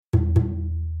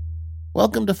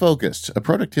Welcome to Focused, a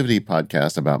productivity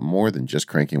podcast about more than just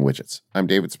cranking widgets. I'm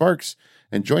David Sparks,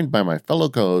 and joined by my fellow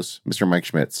co-host, Mr. Mike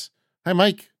Schmitz. Hi,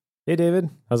 Mike. Hey, David.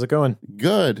 How's it going?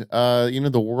 Good.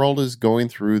 The world is going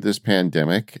through this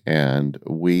pandemic, and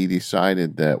we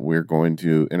decided that we're going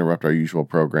to interrupt our usual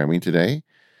programming today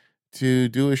to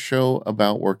do a show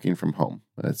about working from home.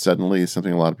 It suddenly is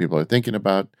something a lot of people are thinking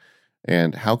about,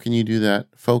 and how can you do that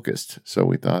focused? So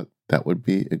we thought that would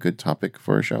be a good topic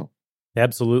for a show.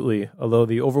 Absolutely. Although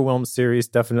the Overwhelmed series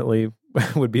definitely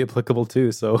would be applicable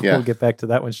too. So We'll get back to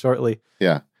that one shortly.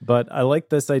 Yeah. But I like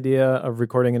this idea of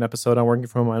recording an episode on working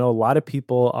from home. I know a lot of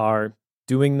people are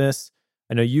doing this.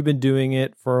 I know you've been doing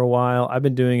it for a while. I've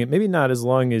been doing it maybe not as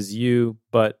long as you,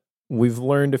 but we've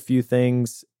learned a few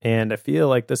things. And I feel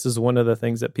like this is one of the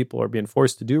things that people are being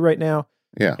forced to do right now.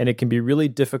 Yeah. And it can be really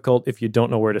difficult if you don't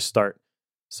know where to start.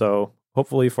 So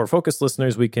hopefully for focused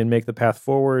listeners, we can make the path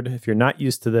forward, if you're not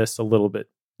used to this, a little bit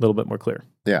more clear.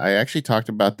 Yeah, I actually talked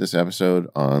about this episode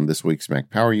on this week's Mac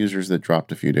Power Users that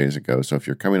dropped a few days ago. So if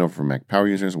you're coming over from Mac Power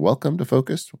Users, welcome to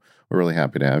Focused. We're really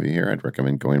happy to have you here. I'd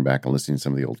recommend going back and listening to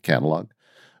some of the old catalog.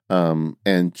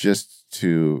 And just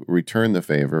to return the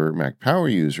favor, Mac Power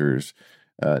Users,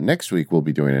 next week we'll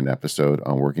be doing an episode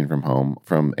on working from home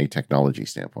from a technology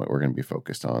standpoint. We're going to be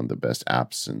focused on the best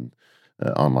apps and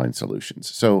online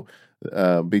solutions. So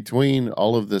between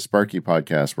all of the Sparky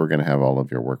podcasts, we're going to have all of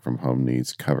your work from home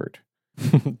needs covered.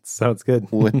 Sounds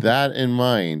good. With that in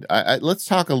mind, let's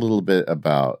talk a little bit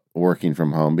about working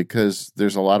from home, because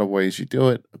there's a lot of ways you do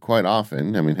it quite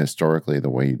often. I mean, historically,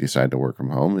 the way you decide to work from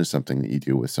home is something that you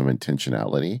do with some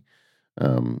intentionality.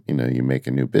 You make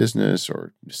a new business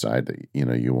or decide that,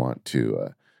 you want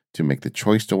to make the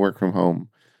choice to work from home.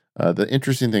 The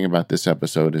interesting thing about this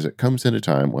episode is it comes at a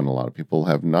time when a lot of people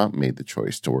have not made the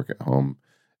choice to work at home,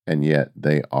 and yet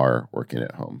they are working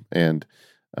at home. And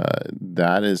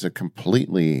that is a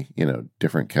completely,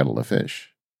 different kettle of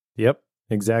fish. Yep,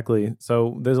 exactly.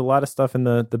 So there's a lot of stuff in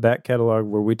the back catalog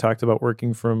where we talked about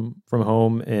working from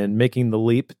home and making the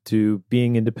leap to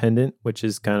being independent, which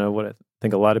is kind of what I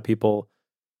think a lot of people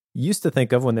used to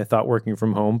think of when they thought working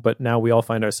from home, but now we all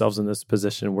find ourselves in this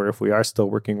position where if we are still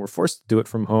working, we're forced to do it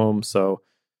from home. So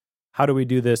how do we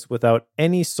do this without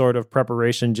any sort of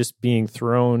preparation, just being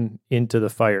thrown into the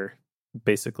fire,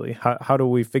 basically? How do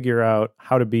we figure out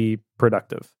how to be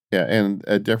productive? Yeah, and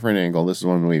a different angle, this is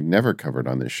one we've never covered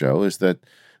on this show, is that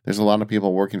there's a lot of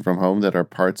people working from home that are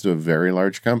parts of very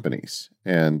large companies.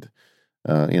 And,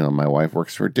 my wife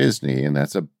works for Disney, and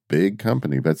that's a big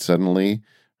company, but suddenly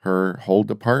her whole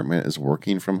department is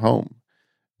working from home.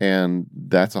 And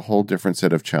that's a whole different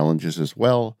set of challenges as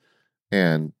well.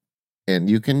 And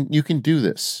you can do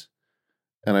this.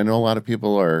 And I know a lot of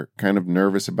people are kind of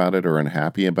nervous about it or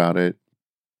unhappy about it.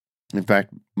 In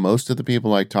fact, most of the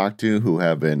people I talk to who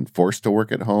have been forced to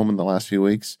work at home in the last few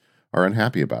weeks are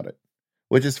unhappy about it,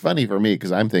 which is funny for me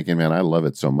because I'm thinking, man, I love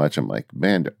it so much. I'm like,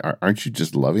 man, aren't you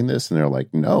just loving this? And they're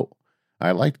like, no,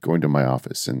 I liked going to my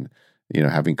office and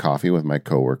having coffee with my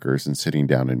coworkers and sitting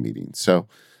down in meetings. So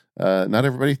not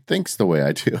everybody thinks the way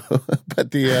I do,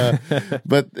 but there's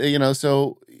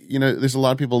a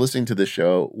lot of people listening to this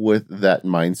show with that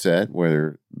mindset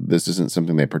where this isn't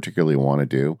something they particularly want to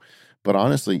do. But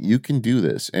honestly, you can do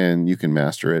this and you can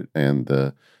master it. And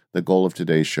the goal of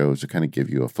today's show is to kind of give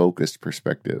you a focused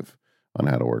perspective on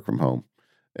how to work from home.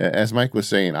 As Mike was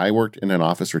saying, I worked in an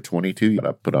office for 22 years.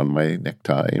 I put on my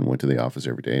necktie and went to the office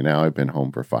every day. Now I've been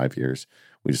home for 5 years.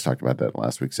 We just talked about that in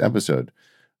last week's episode.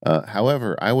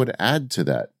 However, I would add to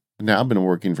that. Now I've been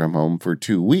working from home for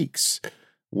 2 weeks,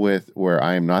 where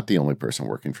I am not the only person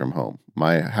working from home.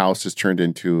 My house has turned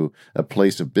into a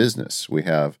place of business. We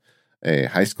have a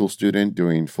high school student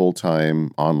doing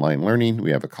full-time online learning.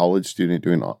 We have a college student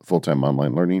doing full-time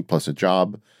online learning plus a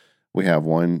job. We have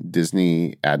one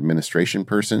Disney administration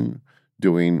person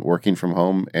working from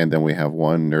home. And then we have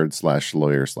one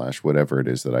nerd/lawyer/ whatever it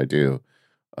is that I do.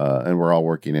 And we're all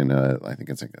working in I think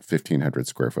it's like a 1,500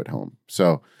 square foot home.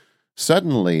 So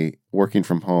suddenly working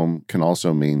from home can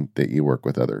also mean that you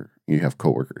have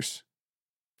coworkers.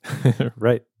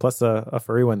 Right. Plus a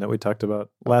furry one that we talked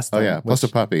about last time. Oh yeah. Plus a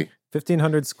puppy.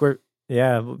 1,500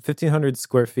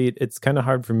 square feet. It's kind of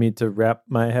hard for me to wrap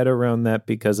my head around that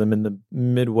because I'm in the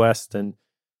Midwest and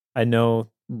I know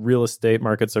real estate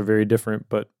markets are very different,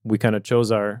 but we kind of chose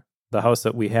the house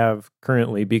that we have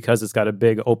currently because it's got a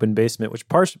big open basement, which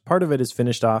part of it is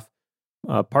finished off.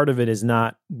 Part of it is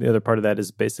not. The other part of that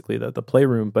is basically the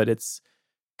playroom, but it's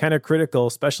kind of critical,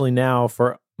 especially now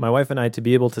for my wife and I to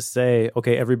be able to say,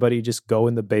 okay, everybody just go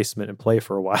in the basement and play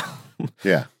for a while.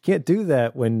 Yeah. Can't do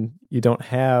that when you don't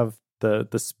have the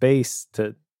space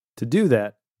to do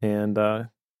that. And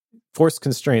forced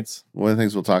constraints. One of the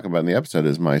things we'll talk about in the episode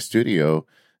is my studio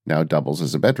now doubles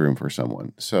as a bedroom for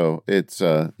someone. So it's,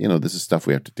 this is stuff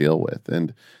we have to deal with.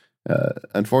 And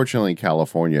unfortunately, in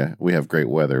California, we have great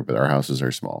weather, but our houses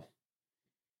are small.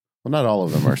 Well, not all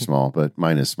of them are small, but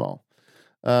mine is small.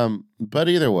 But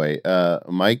either way,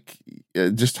 Mike,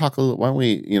 just talk a little, why don't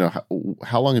we,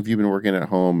 how long have you been working at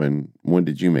home and when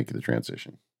did you make the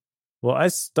transition? Well, I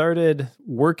started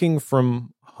working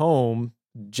from home,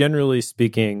 generally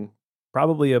speaking,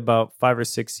 probably about 5 or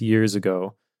 6 years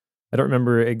ago. I don't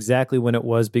remember exactly when it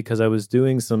was because I was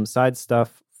doing some side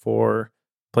stuff for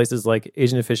places like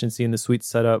Asian Efficiency and the Suite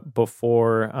Setup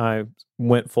before I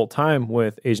went full time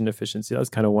with Asian Efficiency. That was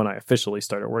kind of when I officially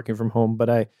started working from home. But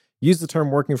I use the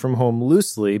term working from home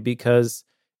loosely because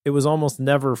it was almost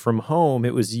never from home.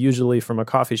 It was usually from a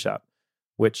coffee shop,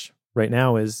 which right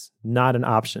now is not an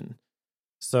option.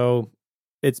 So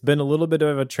it's been a little bit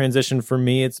of a transition for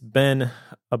me. It's been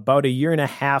about 1.5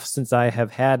 years since I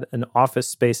have had an office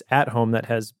space at home that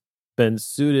has been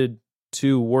suited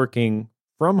to working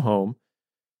from home.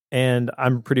 And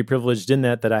I'm pretty privileged in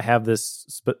that I have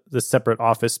this separate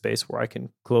office space where I can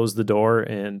close the door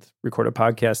and record a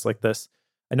podcast like this.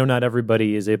 I know not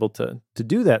everybody is able to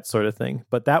do that sort of thing,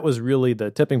 but that was really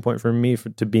the tipping point for me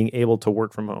to being able to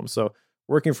work from home. So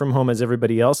working from home as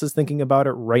everybody else is thinking about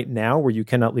it right now, where you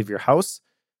cannot leave your house,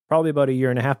 probably about 1.5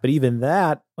 years. But even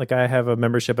that, like I have a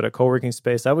membership at a co-working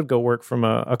space, I would go work from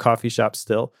a coffee shop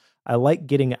still. I like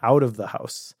getting out of the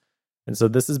house. And so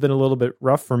this has been a little bit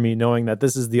rough for me, knowing that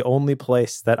this is the only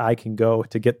place that I can go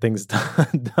to get things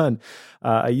done.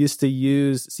 I used to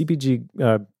use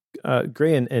CPG.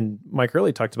 Gray and Mike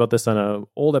Hurley talked about this on an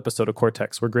old episode of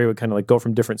Cortex, where Gray would kind of like go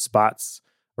from different spots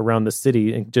around the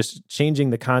city, and just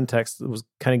changing the context was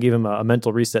kind of gave him a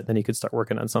mental reset. Then he could start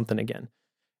working on something again.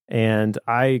 And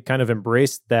I kind of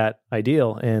embraced that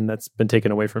ideal, and that's been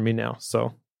taken away from me now.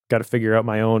 So got to figure out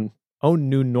my own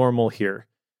new normal here.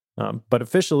 But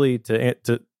officially,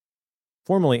 to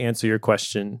formally answer your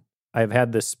question, I've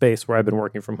had this space where I've been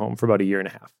working from home for about 1.5 years.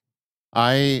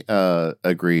 I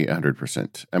agree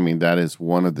 100%. I mean, that is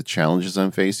one of the challenges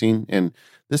I'm facing. And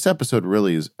this episode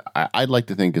really is, I'd like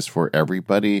to think, is for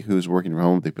everybody who's working from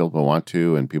home. They people want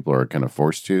to, and people are kind of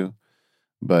forced to.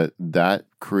 But that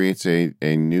creates a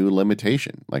new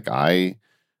limitation. Like I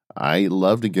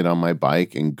love to get on my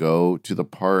bike and go to the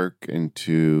park and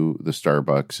to the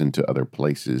Starbucks and to other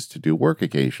places to do work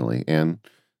occasionally. And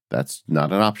that's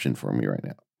not an option for me right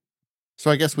now. So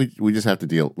I guess we just have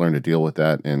to learn to deal with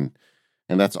that. And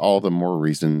that's all the more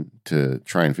reason to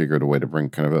try and figure out a way to bring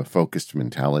kind of a focused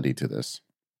mentality to this.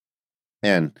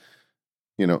 And,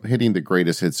 hitting the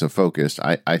greatest hits of focus,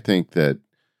 I think that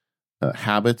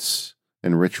habits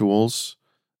and rituals,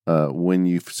 when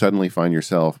you suddenly find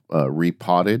yourself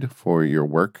repotted for your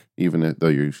work, even though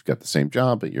you've got the same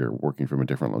job, but you're working from a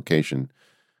different location,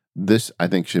 this, I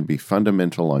think, should be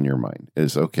fundamental on your mind.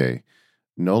 Is, okay,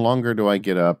 no longer do I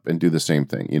get up and do the same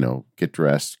thing, get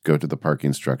dressed, go to the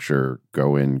parking structure,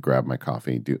 go in, grab my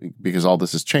coffee, because all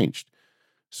this has changed.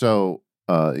 So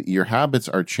your habits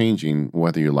are changing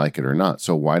whether you like it or not.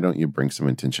 So why don't you bring some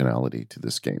intentionality to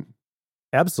this game?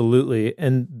 Absolutely.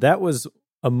 And that was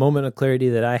a moment of clarity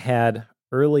that I had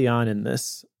early on in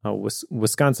this.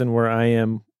 Wisconsin, where I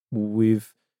am,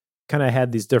 we've kind of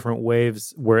had these different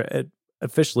waves where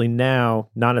officially now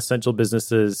non-essential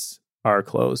businesses are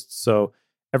closed. So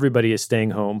everybody is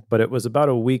staying home. But it was about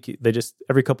a week. They just,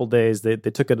 every couple of days, they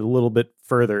took it a little bit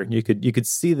further. You could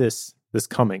see this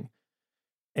coming.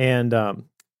 And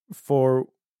for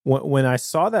when I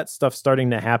saw that stuff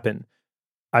starting to happen,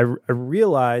 I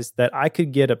realized that I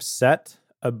could get upset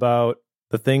about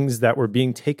the things that were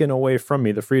being taken away from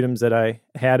me, the freedoms that I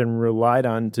had and relied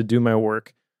on to do my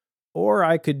work, or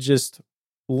I could just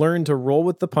learn to roll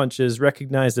with the punches,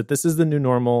 recognize that this is the new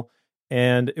normal.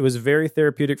 And it was very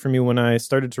therapeutic for me when I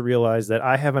started to realize that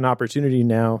I have an opportunity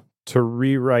now to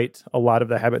rewrite a lot of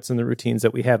the habits and the routines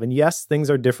that we have. And yes, things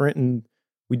are different and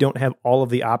we don't have all of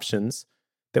the options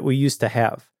that we used to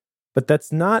have, but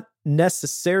that's not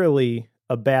necessarily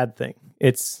a bad thing.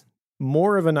 It's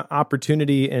more of an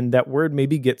opportunity, and that word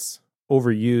maybe gets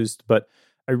overused, but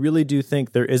I really do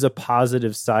think there is a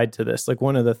positive side to this. Like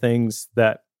one of the things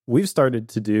that we've started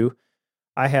to do,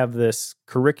 I have this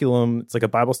curriculum, it's like a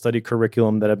Bible study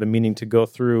curriculum that I've been meaning to go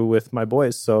through with my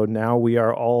boys. So now we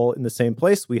are all in the same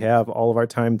place. We have all of our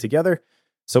time together.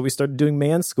 So we started doing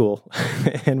man school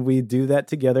and we do that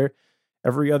together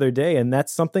every other day. And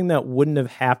that's something that wouldn't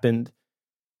have happened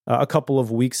a couple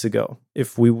of weeks ago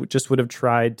if we just would have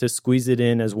tried to squeeze it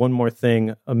in as one more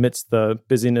thing amidst the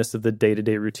busyness of the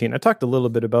day-to-day routine. I talked a little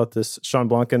bit about this, Sean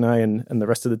Blanc and I and the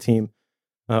rest of the team,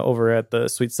 over at the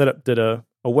Sweet Setup did a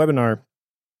webinar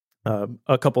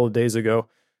a couple of days ago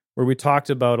where we talked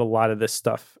about a lot of this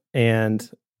stuff. And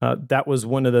that was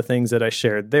one of the things that I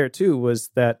shared there too, was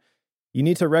that you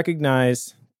need to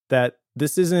recognize that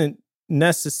this isn't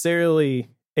necessarily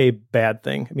a bad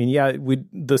thing. I mean, yeah,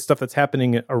 the stuff that's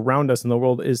happening around us in the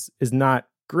world is not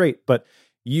great, but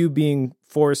you being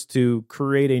forced to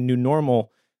create a new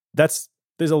normal, that's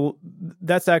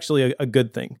actually a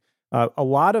good thing. A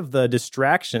lot of the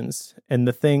distractions and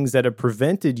the things that have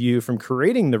prevented you from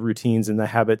creating the routines and the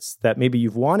habits that maybe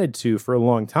you've wanted to for a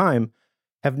long time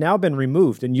have now been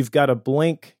removed, and you've got a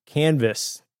blank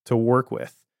canvas to work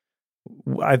with.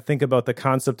 I think about the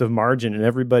concept of margin, and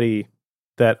everybody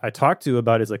that I talk to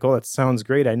about it is like, oh, that sounds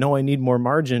great. I know I need more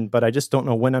margin, but I just don't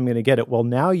know when I'm going to get it. Well,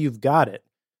 now you've got it.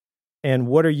 And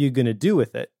what are you going to do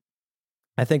with it?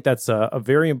 I think that's a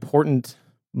very important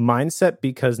mindset,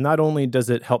 because not only does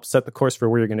it help set the course for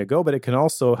where you're going to go, but it can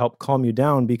also help calm you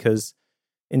down, because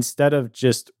instead of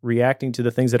just reacting to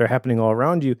the things that are happening all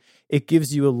around you, it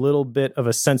gives you a little bit of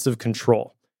a sense of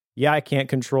control. Yeah, I can't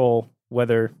control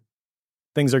whether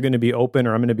things are going to be open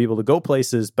or I'm going to be able to go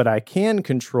places, but I can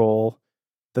control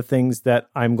the things that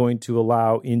I'm going to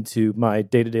allow into my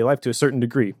day-to-day life to a certain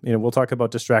degree. You know, we'll talk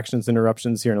about distractions,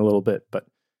 interruptions here in a little bit, but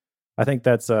I think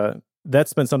that's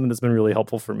been something that's been really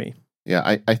helpful for me.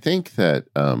 Yeah, I think that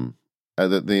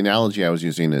the analogy I was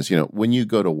using is, when you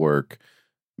go to work,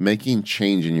 making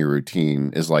change in your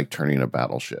routine is like turning a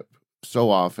battleship. So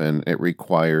often it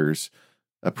requires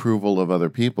approval of other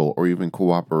people or even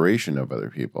cooperation of other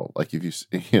people. Like if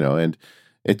and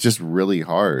it's just really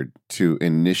hard to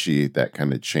initiate that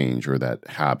kind of change or that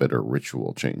habit or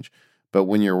ritual change. But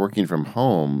when you're working from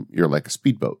home, you're like a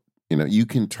speedboat. You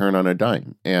can turn on a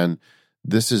dime, and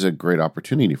this is a great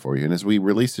opportunity for you. And as we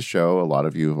release the show, a lot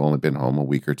of you have only been home a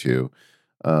week or two.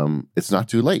 It's not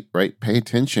too late, right? Pay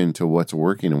attention to what's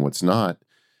working and what's not,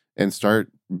 and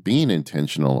start being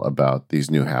intentional about these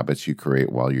new habits you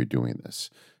create while you're doing this.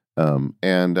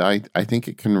 And I think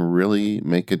it can really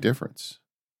make a difference.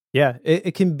 Yeah,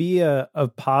 it can be a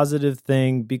positive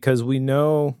thing, because we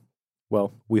know,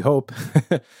 well, we hope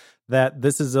that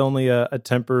this is only a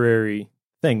temporary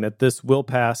thing, that this will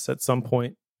pass at some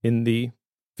point in the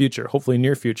future, hopefully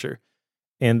near future.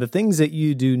 And the things that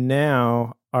you do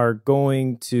now are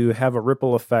going to have a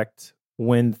ripple effect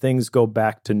when things go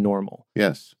back to normal.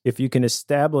 Yes. If you can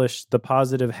establish the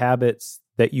positive habits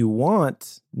that you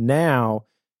want now,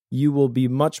 you will be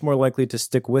much more likely to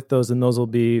stick with those, and those will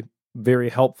be very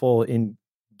helpful in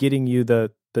getting you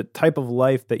the type of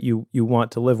life that you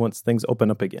want to live once things open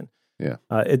up again. Yeah.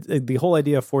 The whole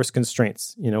idea of forced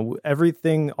constraints,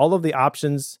 everything, all of the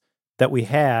options that we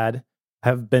had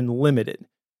have been limited,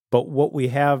 but what we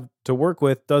have to work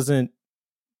with doesn't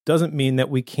mean that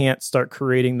we can't start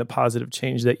creating the positive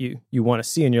change that you want to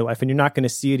see in your life. And you're not going to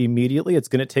see it immediately. It's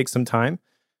going to take some time.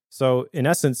 So in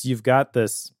essence, you've got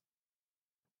this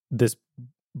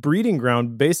breeding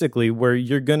ground basically where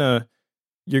you're going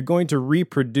to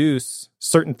reproduce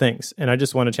certain things. And I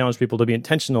just want to challenge people to be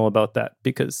intentional about that,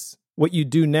 because what you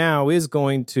do now is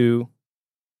going to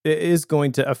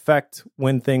affect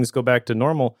when things go back to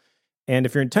normal. And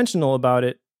if you're intentional about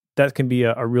it, that can be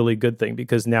a really good thing,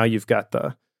 because now you've got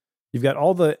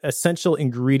all the essential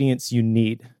ingredients you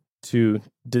need to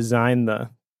design the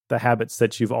habits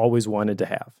that you've always wanted to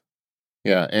have.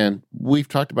 Yeah, and we've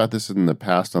talked about this in the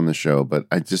past on the show, but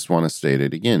I just want to state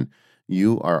it again.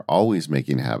 You are always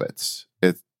making habits.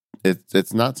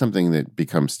 It's not something that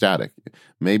becomes static.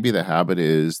 Maybe the habit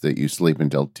is that you sleep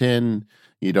until 10,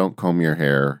 you don't comb your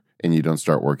hair, and you don't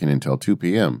start working until 2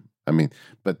 p.m.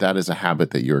 But that is a habit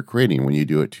that you're creating when you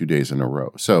do it 2 days in a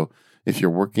row. So if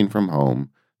you're working from home,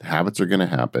 the habits are going to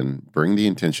happen. Bring the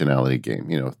intentionality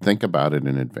game. Think about it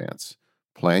in advance.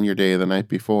 Plan your day the night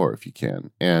before if you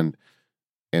can, and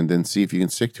then see if you can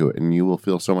stick to it, and you will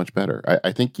feel so much better.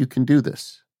 I think you can do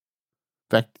this.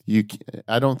 In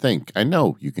fact, I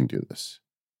know you can do this.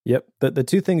 Yep. The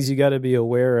two things you got to be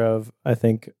aware of, I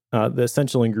think, the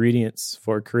essential ingredients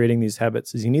for creating these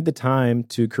habits is you need the time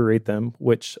to create them,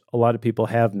 which a lot of people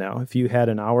have now. If you had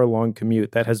an hour-long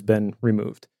commute, that has been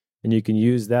removed, and you can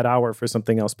use that hour for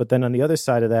something else. But then on the other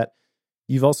side of that,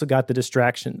 you've also got the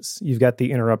distractions. You've got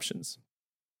the interruptions.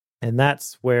 And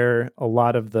that's where a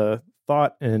lot of the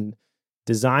thought and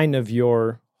design of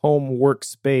your home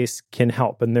workspace can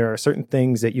help. And there are certain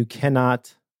things that you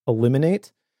cannot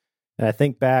eliminate. And I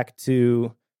think back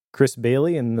to Chris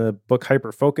Bailey in the book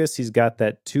Hyperfocus. He's got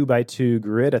that 2x2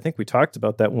 grid. I think we talked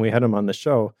about that when we had him on the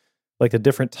show, like the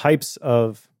different types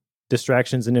of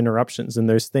distractions and interruptions. And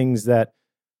there's things that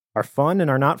are fun and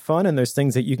are not fun, and there's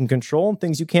things that you can control and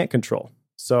things you can't control.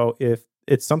 So if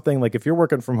it's something like if you're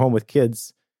working from home with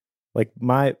kids, like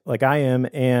I am,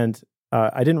 and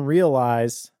I didn't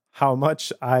realize how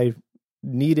much I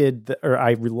needed or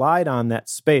I relied on that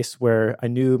space where I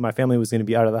knew my family was going to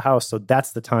be out of the house. So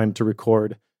that's the time to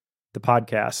record the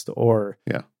podcast or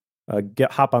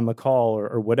hop on the call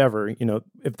or whatever. You know,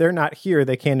 if they're not here,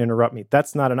 they can't interrupt me.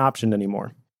 That's not an option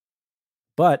anymore.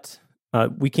 But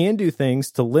we can do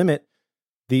things to limit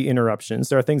the interruptions.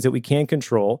 There are things that we can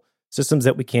control, systems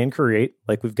that we can create.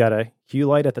 Like we've got a hue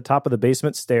light at the top of the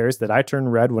basement stairs that I turn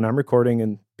red when I'm recording,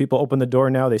 and people open the door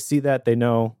now. They see that, they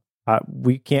know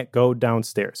we can't go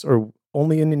downstairs, or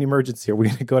only in an emergency are we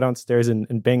going to go downstairs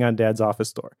and bang on Dad's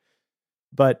office door.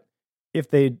 But if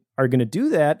they are going to do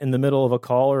that in the middle of a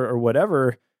call or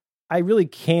whatever, I really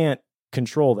can't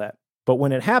control that. But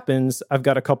when it happens, I've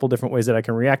got a couple different ways that I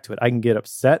can react to it. I can get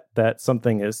upset that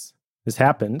something has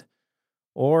happened,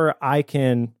 or I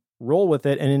can roll with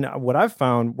it. And what I've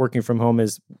found working from home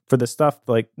is for the stuff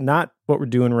like not what we're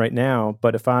doing right now,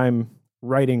 but if I'm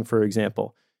writing, for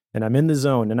example, and I'm in the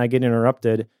zone and I get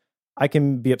interrupted, I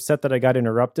can be upset that I got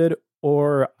interrupted,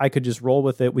 or I could just roll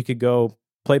with it. We could go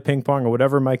play ping pong or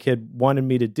whatever my kid wanted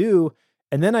me to do.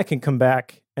 And then I can come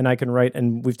back and I can write.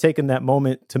 And we've taken that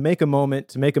moment, to make a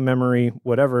memory,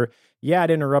 whatever. Yeah,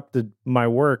 it interrupted my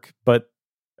work, but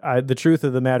the truth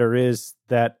of the matter is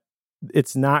that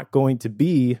it's not going to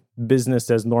be business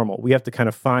as normal. We have to kind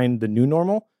of find the new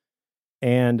normal,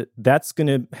 and that's going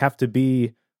to have to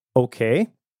be okay.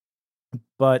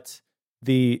 But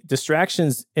the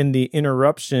distractions and the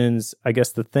interruptions, I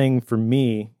guess the thing for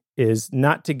me is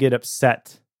not to get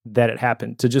upset that it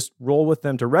happened, to just roll with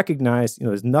them, to recognize,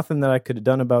 there's nothing that I could have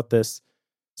done about this.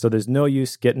 So there's no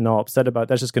use getting all upset about it.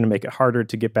 That's just going to make it harder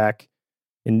to get back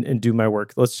and do my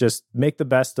work. Let's just make the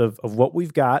best of what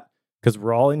we've got, because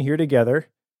we're all in here together,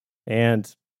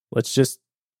 and let's just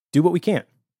do what we can.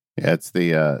 Yeah, it's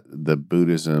the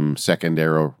Buddhism second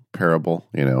arrow parable.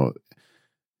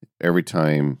 Every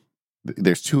time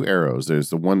there's two arrows. There's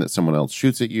the one that someone else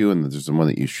shoots at you, and there's the one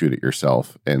that you shoot at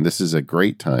yourself. And this is a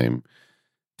great time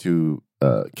to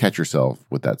catch yourself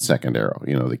with that second arrow.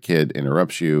 The kid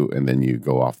interrupts you, and then you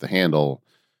go off the handle,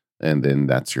 and then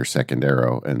that's your second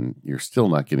arrow, and you're still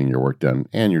not getting your work done,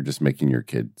 and you're just making your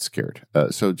kid scared.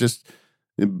 So just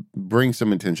bring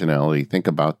some intentionality. Think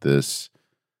about this,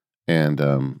 and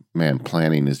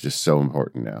planning is just so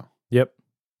important now. Yep,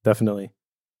 definitely.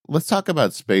 Let's talk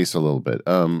about space a little bit.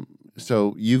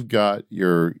 So you've got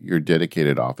your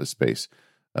dedicated office space.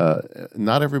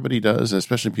 Not everybody does,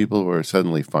 especially people who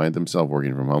suddenly find themselves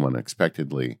working from home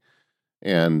unexpectedly.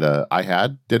 And I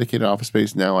had dedicated office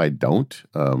space. Now I don't.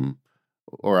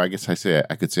 Or I guess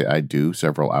I could say I do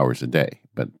several hours a day,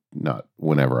 but not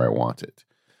whenever I want it.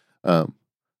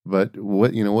 But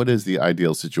what is the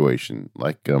ideal situation?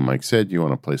 Like Mike said, you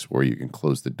want a place where you can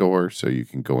close the door so you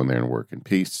can go in there and work in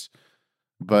peace.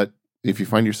 But if you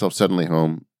find yourself suddenly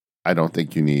home, I don't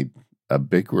think you need a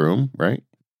big room, right?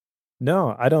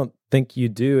 No, I don't think you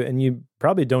do. And you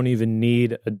probably don't even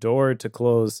need a door to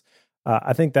close.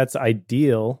 I think that's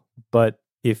ideal. But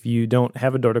if you don't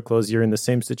have a door to close, you're in the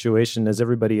same situation as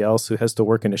everybody else who has to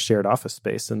work in a shared office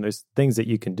space. And there's things that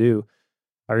you can do.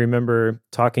 I remember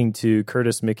talking to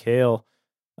Curtis McHale,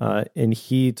 and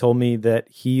he told me that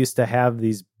he used to have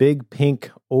these big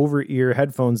pink over-ear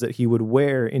headphones that he would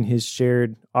wear in his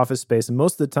shared office space. And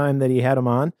most of the time that he had them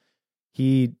on,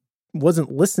 he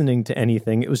wasn't listening to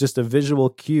anything. It was just a visual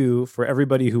cue for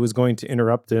everybody who was going to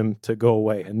interrupt him to go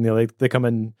away. And they come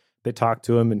in, they talk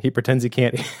to him, and he pretends he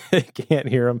can't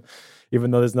hear them,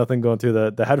 even though there's nothing going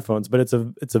through the headphones. But it's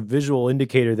a visual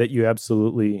indicator that you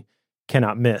absolutely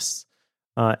cannot miss.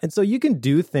 And so you can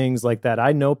do things like that.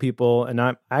 I know people, and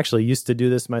I actually used to do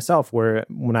this myself, where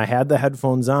when I had the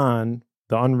headphones on,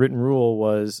 the unwritten rule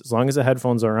was, as long as the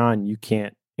headphones are on, you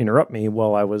can't interrupt me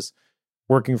while I was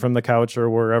working from the couch or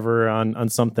wherever on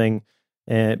something.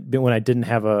 And when I didn't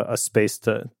have a space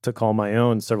to call my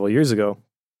own several years ago.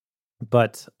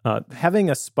 But having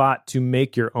a spot to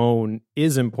make your own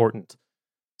is important.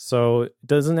 So it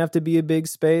doesn't have to be a big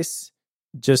space.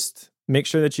 Just make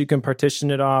sure that you can partition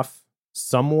it off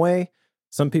some way.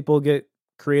 Some people get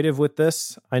creative with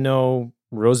this. I know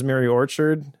Rosemary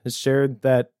Orchard has shared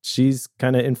that she's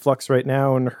kind of in flux right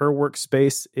now, and her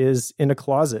workspace is in a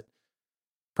closet.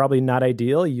 Probably not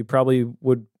ideal. You probably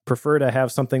would prefer to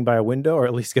have something by a window, or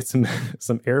at least get some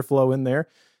airflow in there.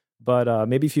 But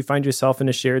maybe if you find yourself in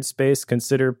a shared space,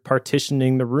 consider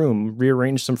partitioning the room,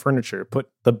 rearrange some furniture, put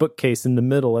the bookcase in the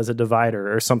middle as a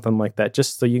divider or something like that,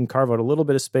 just so you can carve out a little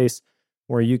bit of space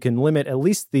where you can limit at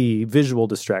least the visual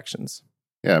distractions.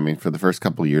 Yeah, I mean, for the first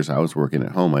couple of years I was working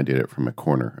at home, I did it from a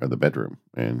corner of the bedroom.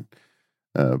 And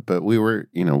But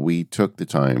we took the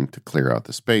time to clear out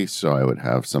the space so I would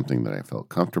have something that I felt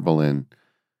comfortable in.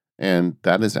 And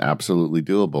that is absolutely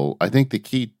doable. I think the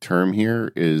key term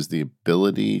here is the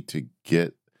ability to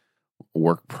get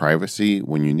work privacy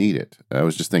when you need it. I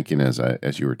was just thinking as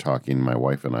you were talking, my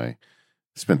wife and I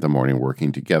spent the morning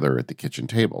working together at the kitchen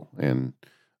table. And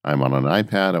I'm on an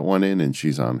iPad at one end and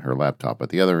she's on her laptop at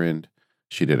the other end.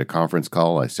 She did a conference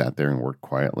call. I sat there and worked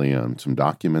quietly on some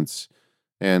documents,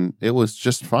 and it was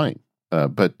just fine.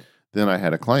 But then I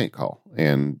had a client call,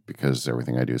 and because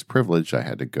everything I do is privileged, I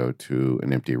had to go to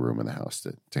an empty room in the house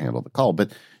to handle the call.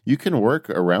 But you can work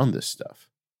around this stuff.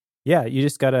 Yeah, you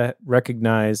just got to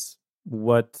recognize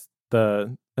what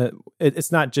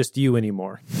it's not just you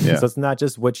anymore. Yeah. So it's not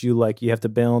just what you like. You have to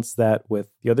balance that with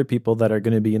the other people that are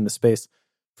going to be in the space.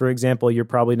 For example, you're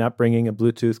probably not bringing a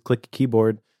Bluetooth click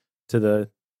keyboard to the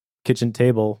kitchen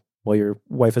table while your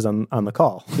wife is on the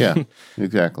call. Yeah,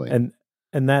 exactly. And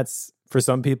that's, for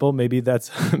some people, maybe that's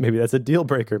a deal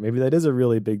breaker. Maybe that is a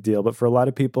really big deal. But for a lot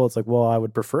of people, it's like, well, I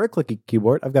would prefer a clicky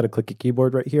keyboard. I've got a clicky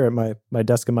keyboard right here at my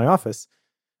desk in my office,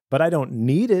 but I don't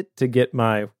need it to get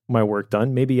my work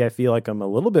done. Maybe I feel like I'm a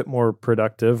little bit more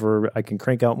productive, or I can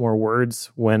crank out more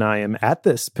words when I am at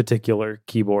this particular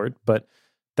keyboard. But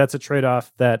that's a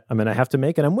trade-off that I have to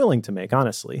make, and I'm willing to make,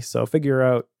 honestly. So figure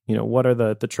out, what are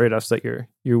the trade-offs that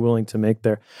you're willing to make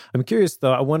there. I'm curious,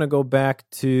 though. I want to go back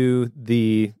to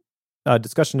the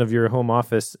discussion of your home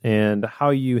office and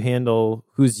how you handle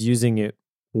who's using it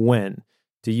when.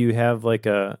 Do you have like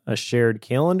a shared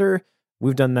calendar?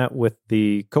 We've done that with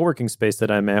the co-working space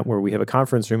that I'm at, where we have a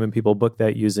conference room and people book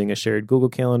that using a shared Google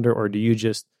Calendar. Or do you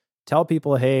just tell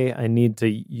people, hey, I need to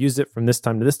use it from this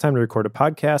time to this time to record a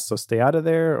podcast, so stay out of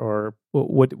there? Or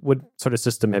what sort of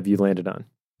system have you landed on?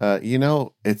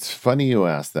 It's funny you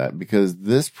ask that, because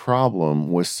this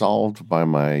problem was solved by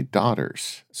my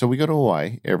daughters. So we go to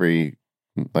Hawaii every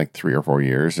 3 or 4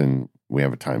 years, and we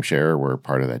have a timeshare. We're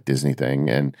part of that Disney thing.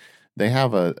 And they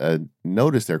have a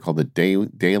notice there called the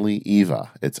Daily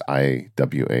Iwa. It's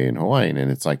IWA in Hawaiian, and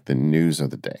it's like the news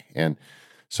of the day. And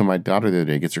so my daughter the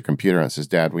other day gets her computer out and says,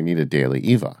 Dad, we need a Daily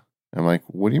Iwa. I'm like,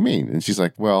 what do you mean? And she's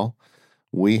like, well,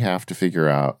 we have to figure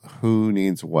out who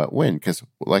needs what when. Because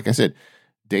like I said,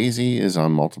 Daisy is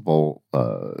on multiple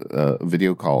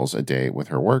video calls a day with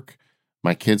her work.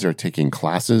 My kids are taking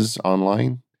classes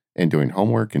online and doing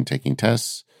homework and taking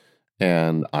tests.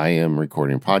 And I am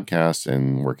recording podcasts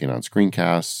and working on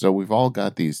screencasts. So we've all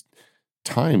got these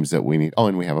times that we need. Oh,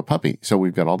 and we have a puppy. So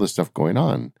we've got all this stuff going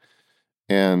on.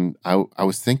 And I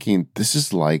was thinking, this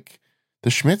is like the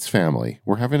Schmitz family.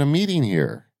 We're having a meeting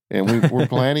here, and we're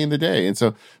planning the day. And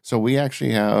so we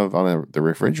actually have on the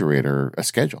refrigerator a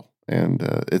schedule, and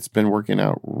it's been working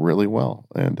out really well.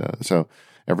 And so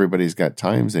everybody's got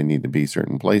times they need to be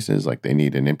certain places, like they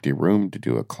need an empty room to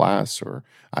do a class, or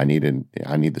I need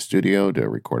the studio to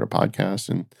record a podcast.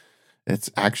 And it's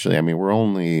actually, we're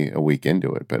only a week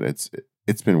into it, but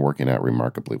it's been working out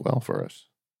remarkably well for us.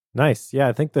 Nice. Yeah,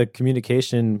 I think the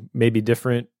communication may be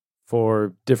different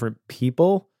for different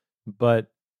people,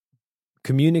 but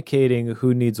communicating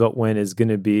who needs what when is going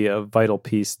to be a vital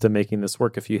piece to making this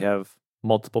work if you have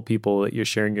multiple people that you're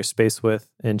sharing your space with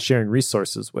and sharing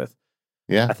resources with.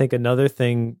 Yeah. I think another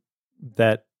thing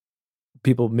that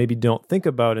people maybe don't think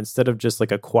about, instead of just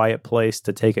like a quiet place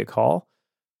to take a call,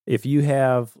 if you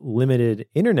have limited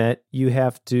internet, you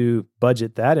have to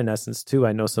budget that in essence too.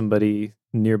 I know somebody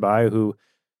nearby who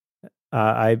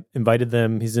I invited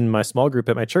them. He's in my small group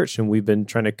at my church, and we've been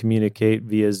trying to communicate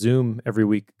via Zoom every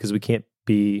week because we can't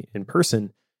be in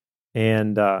person.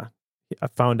 And I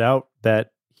found out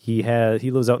that he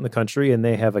lives out in the country, and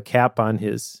they have a cap on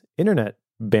his internet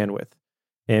bandwidth.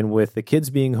 And with the kids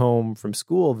being home from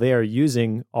school, they are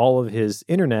using all of his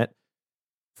internet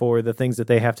for the things that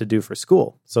they have to do for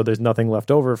school. So there's nothing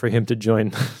left over for him to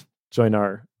join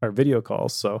our video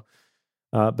calls. So,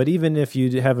 but even if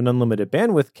you have an unlimited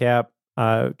bandwidth cap,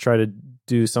 try to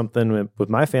do something with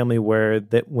my family where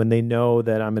that when they know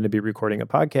that I'm going to be recording a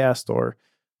podcast or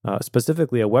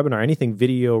specifically a webinar, anything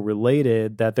video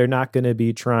related, that they're not going to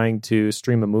be trying to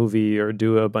stream a movie or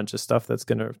do a bunch of stuff that's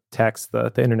going to tax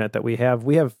the internet that we have.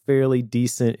 We have fairly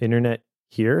decent internet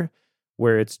here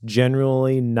where it's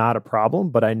generally not a problem,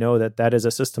 but I know that is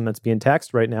a system that's being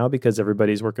taxed right now because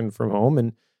everybody's working from home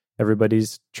and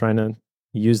everybody's trying to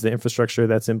use the infrastructure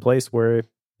that's in place where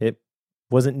it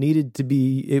wasn't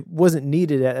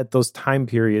needed at those time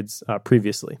periods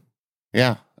previously.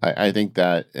 Yeah, I think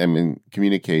that,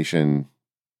 communication,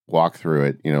 walk through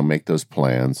it, make those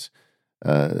plans.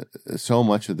 So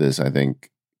much of this, I think,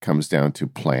 comes down to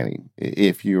planning.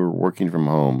 If you're working from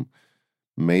home,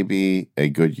 maybe a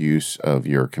good use of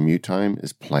your commute time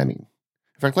is planning.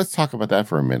 In fact, let's talk about that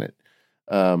for a minute.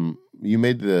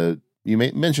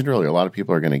 Mentioned earlier, a lot of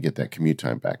people are going to get that commute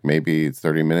time back. Maybe it's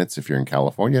 30 minutes if you're in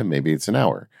California. Maybe it's an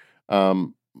hour.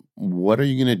 What are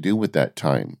you going to do with that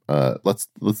time? Let's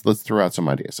throw out some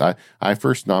ideas. I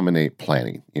first nominate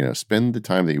planning. Spend the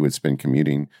time that you would spend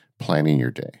commuting planning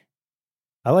your day.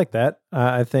 I like that.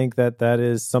 I think that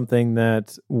is something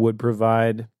that would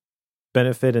provide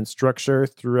benefit and structure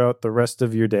throughout the rest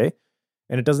of your day.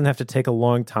 And it doesn't have to take a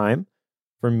long time.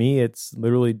 For me, it's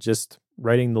literally just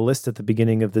writing the list at the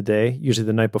beginning of the day. Usually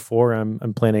the night before, I'm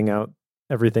planning out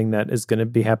everything that is going to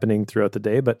be happening throughout the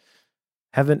day, but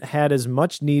haven't had as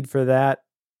much need for that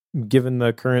given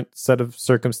the current set of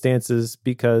circumstances,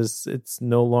 because it's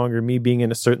no longer me being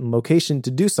in a certain location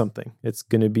to do something. It's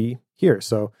going to be here.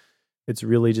 So it's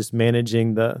really just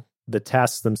managing the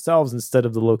tasks themselves instead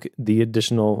of the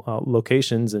additional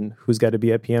locations and who's got to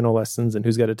be at piano lessons and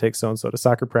who's got to take so-and-so to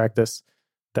soccer practice.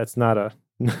 That's not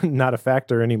a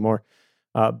factor anymore.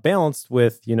 Balanced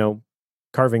with,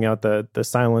 carving out the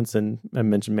silence, and I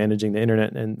mentioned managing the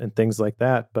internet and things like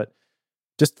that. But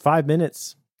just 5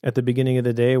 minutes at the beginning of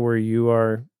the day where you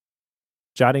are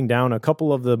jotting down a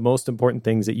couple of the most important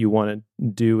things that you want to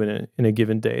do in a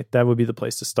given day, that would be the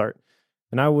place to start.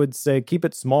 And I would say keep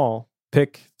it small.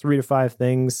 Pick 3 to 5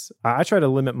 things. I try to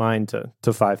limit mine to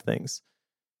 5 things.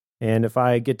 And if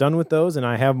I get done with those and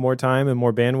I have more time and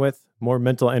more bandwidth, more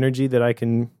mental energy, that I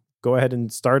can go ahead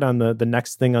and start on the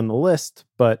next thing on the list.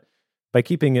 But by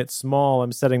keeping it small,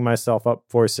 I'm setting myself up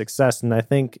for success. And I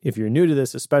think if you're new to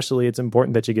this, especially, it's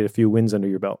important that you get a few wins under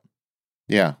your belt.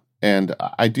 Yeah. And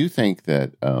I do think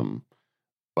that,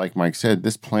 like Mike said,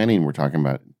 this planning we're talking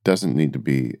about doesn't need to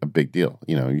be a big deal.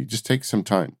 You just take some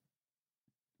time,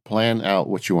 plan out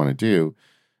what you want to do,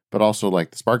 but also,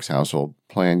 like the Sparks household,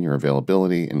 plan your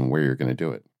availability and where you're going to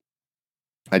do it.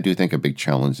 I do think a big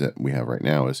challenge that we have right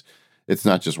now is it's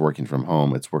not just working from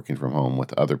home, it's working from home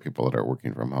with other people that are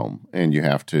working from home. And you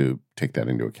have to take that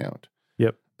into account.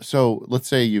 Yep. So let's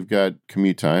say you've got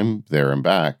commute time there and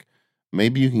back.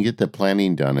 Maybe you can get the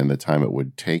planning done in the time it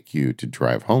would take you to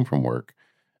drive home from work.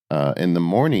 In the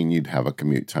morning, you'd have a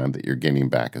commute time that you're getting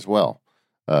back as well.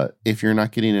 If you're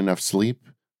not getting enough sleep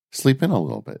in a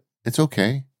little bit. It's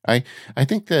okay. I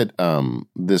think that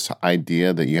this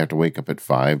idea that you have to wake up at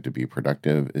 5 to be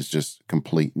productive is just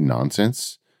complete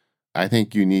nonsense. I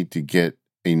think you need to get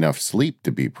enough sleep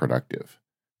to be productive,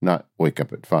 not wake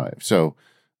up at 5. So,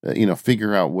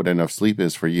 figure out what enough sleep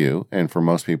is for you. And for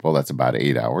most people, that's about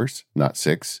 8 hours, not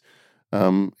 6.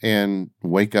 And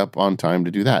wake up on time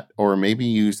to do that. Or maybe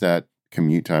use that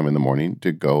commute time in the morning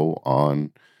to go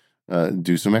on,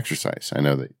 do some exercise. I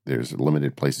know that there's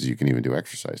limited places you can even do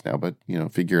exercise now, but,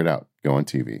 figure it out. Go on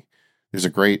TV. There's a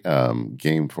great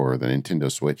game for the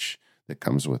Nintendo Switch that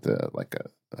comes with like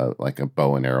a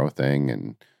bow and arrow thing,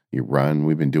 and you run.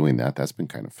 We've been doing that. That's been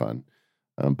kind of fun.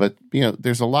 But,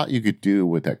 there's a lot you could do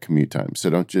with that commute time. So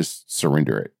don't just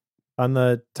surrender it. On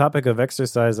the topic of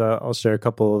exercise, I'll share a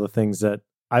couple of the things that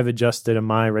I've adjusted in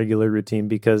my regular routine,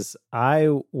 because I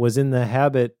was in the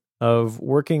habit of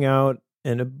working out,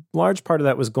 and a large part of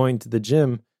that was going to the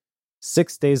gym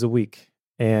 6 days a week.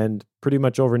 And pretty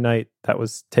much overnight, that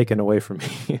was taken away from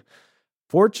me.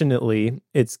 Fortunately,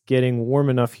 it's getting warm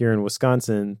enough here in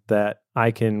Wisconsin that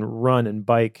I can run and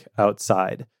bike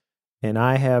outside. And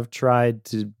I have tried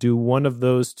to do one of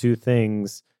those 2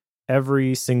 things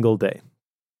every single day.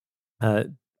 I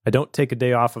don't take a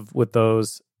day off with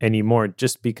those anymore,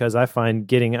 just because I find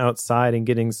getting outside and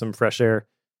getting some fresh air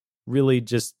really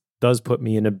just does put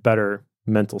me in a better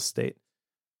mental state.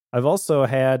 I've also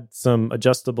had some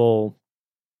adjustable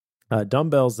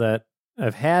dumbbells that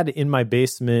I've had in my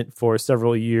basement for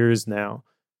several years now,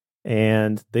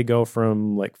 and they go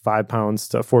from like 5 pounds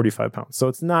to 45 pounds. So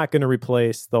it's not going to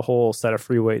replace the whole set of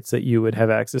free weights that you would have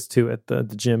access to at the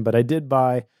gym. But I did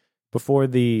buy, before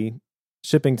the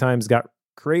shipping times got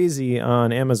crazy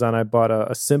on Amazon, I bought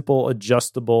a simple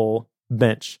adjustable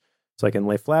bench. So I can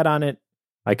lay flat on it.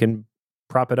 I can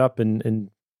prop it up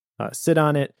and sit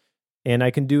on it. And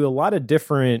I can do a lot of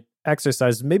different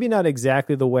exercises, maybe not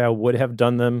exactly the way I would have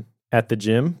done them at the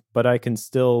gym, but I can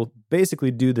still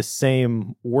basically do the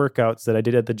same workouts that I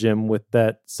did at the gym with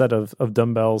that set of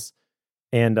dumbbells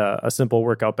and a simple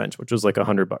workout bench, which was like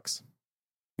 $100.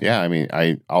 Yeah, I mean,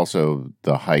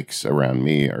 the hikes around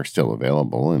me are still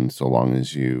available. And so long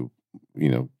as you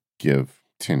give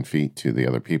 10 feet to the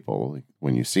other people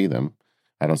when you see them,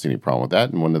 I don't see any problem with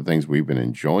that. And one of the things we've been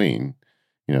enjoying,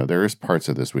 there is parts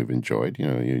of this we've enjoyed. You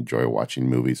enjoy watching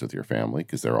movies with your family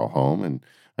because they're all home. And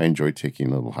I enjoy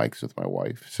taking little hikes with my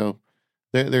wife. So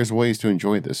there's ways to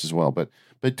enjoy this as well. But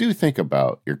do think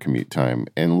about your commute time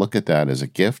and look at that as a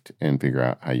gift and figure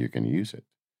out how you can use it.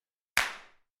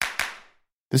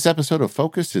 This episode of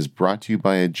Focused is brought to you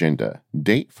by Agenda,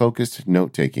 date-focused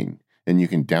note-taking, and you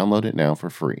can download it now for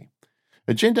free.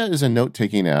 Agenda is a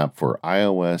note-taking app for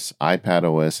iOS,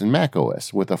 iPadOS, and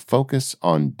macOS with a focus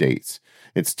on dates.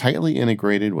 It's tightly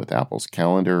integrated with Apple's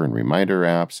calendar and reminder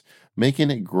apps,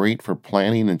 making it great for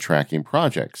planning and tracking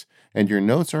projects, and your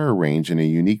notes are arranged in a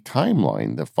unique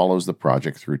timeline that follows the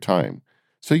project through time.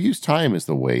 So use time as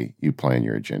the way you plan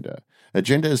your agenda.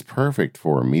 Agenda is perfect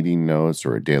for meeting notes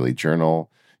or a daily journal.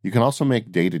 You can also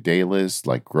make day-to-day lists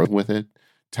like growth with it,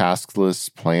 task lists,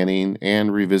 planning,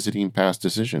 and revisiting past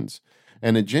decisions.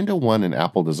 And Agenda won an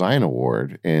Apple Design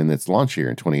Award in its launch year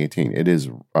in 2018. It is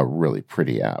a really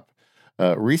pretty app.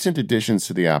 Recent additions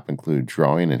to the app include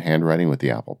drawing and handwriting with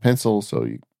the Apple Pencil, so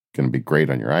you're going to be great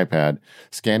on your iPad,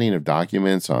 scanning of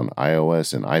documents on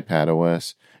iOS and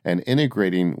iPadOS, and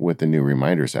integrating with the new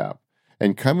Reminders app.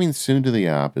 And coming soon to the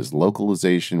app is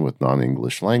localization with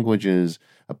non-English languages,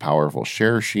 a powerful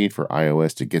share sheet for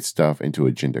iOS to get stuff into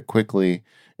Agenda quickly,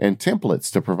 and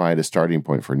templates to provide a starting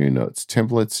point for new notes.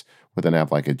 Templates with an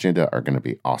app like Agenda are going to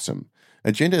be awesome.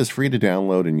 Agenda is free to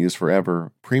download and use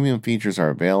forever. Premium features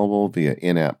are available via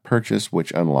in-app purchase,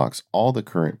 which unlocks all the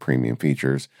current premium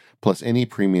features, plus any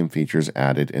premium features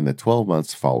added in the 12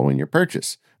 months following your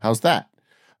purchase. How's that?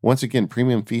 Once again,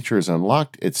 premium feature is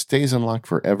unlocked. It stays unlocked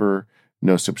forever.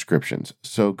 No subscriptions.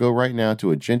 So go right now to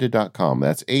agenda.com.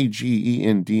 That's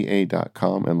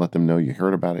agenda.com and let them know you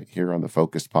heard about it here on the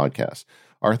Focused Podcast.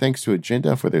 Our thanks to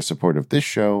Agenda for their support of this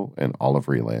show and all of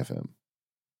Relay FM.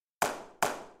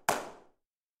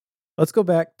 Let's go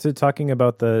back to talking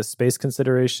about the space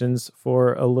considerations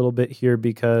for a little bit here,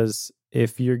 because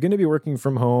if you're going to be working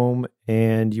from home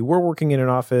and you were working in an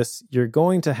office, you're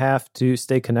going to have to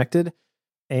stay connected.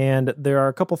 And there are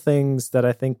a couple things that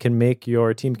I think can make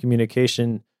your team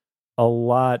communication a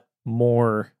lot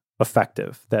more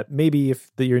effective that maybe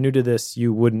if you're new to this,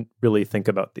 you wouldn't really think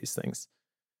about these things.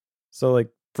 So like,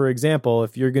 for example,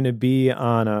 if you're going to be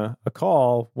on a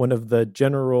call, one of the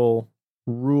general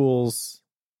rules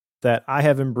that I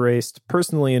have embraced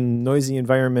personally in noisy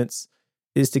environments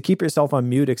is to keep yourself on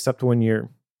mute except when you're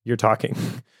talking.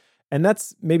 And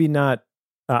that's maybe not,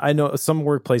 I know some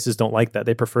workplaces don't like that.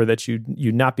 They prefer that you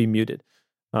not be muted.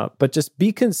 But just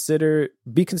be considerate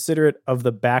of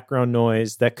the background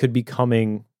noise that could be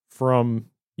coming from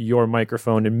your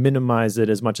microphone and minimize it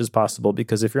as much as possible,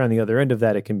 because if you're on the other end of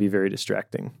that, it can be very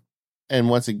distracting. And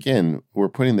once again, we're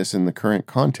putting this in the current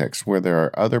context where there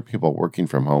are other people working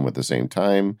from home at the same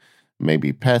time,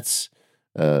 maybe pets,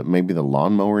 maybe the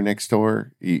lawnmower next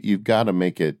door. You've got to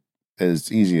make it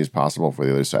as easy as possible for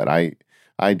the other side.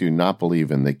 I do not believe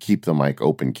in the keep the mic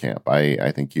open camp.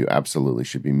 I think you absolutely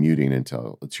should be muting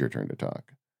until it's your turn to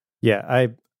talk. Yeah,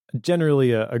 I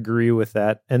generally agree with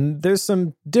that. And there's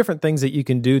some different things that you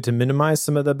can do to minimize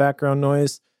some of the background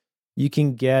noise. You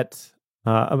can get,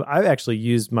 I've actually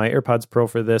used my AirPods Pro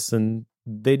for this, and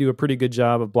they do a pretty good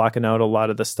job of blocking out a lot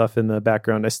of the stuff in the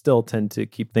background. I still tend to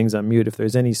keep things on mute if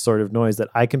there's any sort of noise that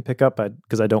I can pick up,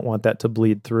 because I don't want that to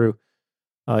bleed through.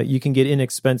 You can get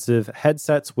inexpensive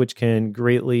headsets, which can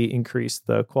greatly increase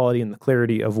the quality and the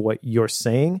clarity of what you're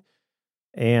saying.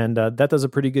 And that does a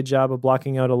pretty good job of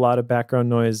blocking out a lot of background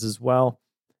noise as well.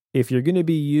 If you're going to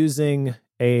be using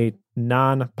a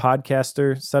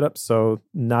non-podcaster setup, so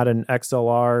not an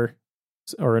XLR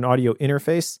or an audio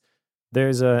interface,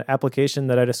 there's an application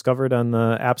that I discovered on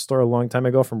the App Store a long time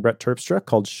ago from Brett Terpstra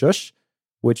called Shush,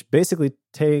 which basically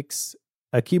takes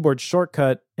a keyboard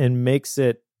shortcut and makes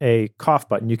it a cough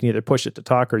button. You can either push it to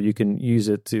talk or you can use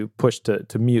it to push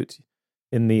to mute.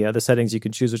 In the settings, you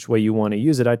can choose which way you want to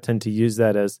use it. I tend to use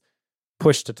that as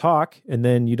push to talk, and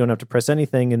then you don't have to press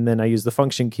anything. And then I use the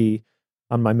function key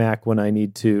on my Mac when I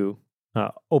need to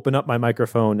open up my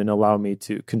microphone and allow me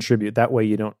to contribute. That way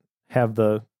you don't have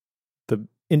the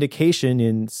indication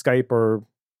in Skype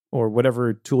or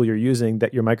whatever tool you're using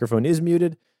that your microphone is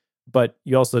muted, but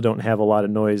you also don't have a lot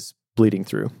of noise bleeding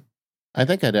through. I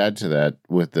think I'd add to that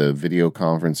with the video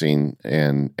conferencing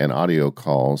and audio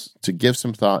calls to give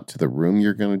some thought to the room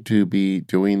you're going to be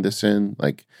doing this in.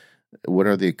 Like, what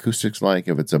are the acoustics like?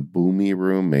 If it's a boomy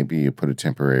room, maybe you put a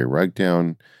temporary rug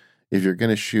down. If you're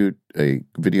going to shoot a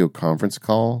video conference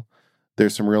call,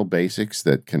 there's some real basics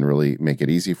that can really make it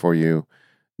easy for you.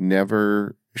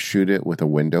 Never shoot it with a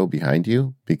window behind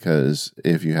you, because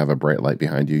if you have a bright light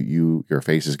behind you, your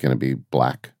face is going to be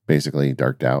black, basically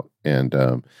darked out. And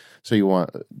so you want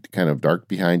kind of dark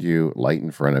behind you, light in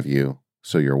front of you,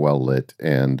 so you're well lit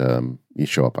and you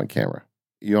show up on camera.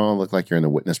 you all look like you're in the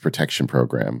witness protection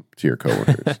program to your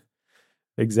coworkers.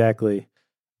 Exactly.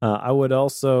 I would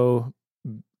also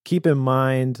keep in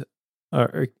mind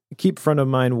or keep front of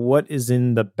mind what is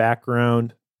in the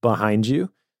background behind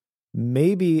you.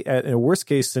 Maybe in a worst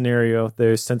case scenario,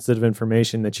 there's sensitive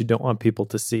information that you don't want people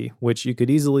to see, which you could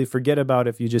easily forget about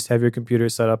if you just have your computer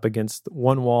set up against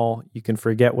one wall. You can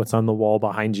forget what's on the wall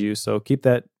behind you. So keep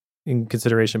that in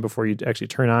consideration before you actually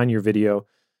turn on your video.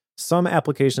 Some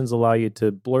applications allow you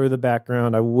to blur the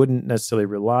background. I wouldn't necessarily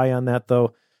rely on that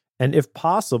though. And if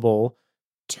possible,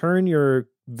 turn your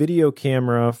video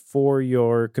camera for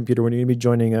your computer when you're going to be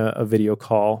joining a video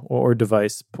call or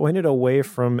device, point it away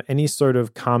from any sort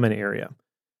of common area.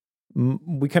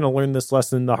 We kind of learned this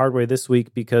lesson the hard way this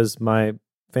week because my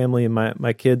family and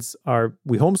my kids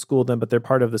we homeschool them, but they're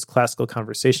part of this classical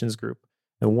conversations group.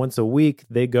 And once a week,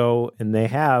 they go and they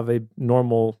have a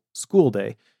normal school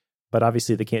day. But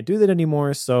obviously, they can't do that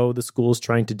anymore. So the school is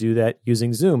trying to do that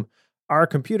using Zoom. Our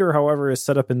computer, however, is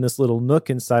set up in this little nook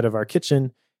inside of our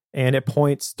kitchen, and it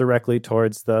points directly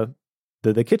towards the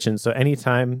kitchen. So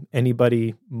anytime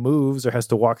anybody moves or has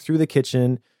to walk through the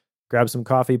kitchen, grab some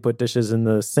coffee, put dishes in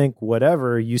the sink,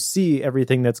 whatever, you see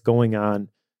everything that's going on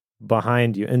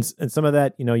behind you. And some of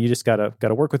that, you just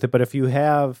gotta work with it. But if you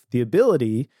have the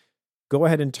ability, go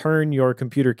ahead and turn your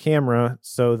computer camera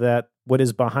so that what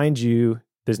is behind you,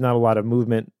 there's not a lot of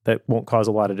movement that won't cause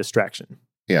a lot of distraction.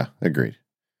 Yeah, agreed.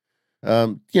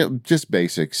 Just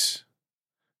basics.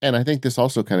 And I think this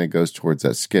also kind of goes towards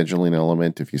that scheduling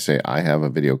element. If you say, I have a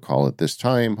video call at this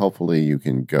time, hopefully you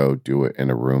can go do it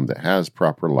in a room that has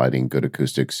proper lighting, good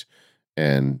acoustics,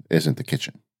 and isn't the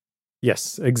kitchen.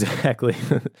 Yes, exactly.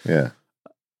 Yeah.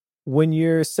 When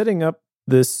you're setting up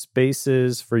the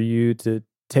spaces for you to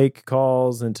take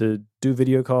calls and to do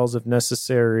video calls if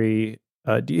necessary,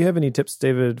 do you have any tips,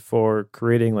 David, for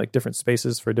creating like different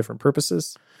spaces for different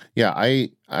purposes? Yeah,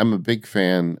 I'm a big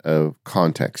fan of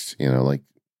context, like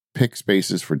pick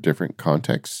spaces for different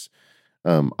contexts.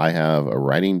 I have a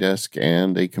writing desk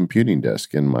and a computing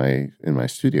desk in my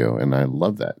studio, and I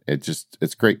love that.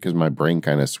 It's great because my brain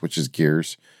kind of switches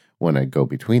gears when I go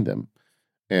between them.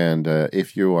 And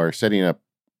if you are setting up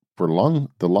for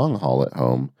the long haul at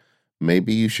home,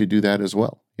 maybe you should do that as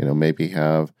well. Maybe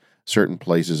have certain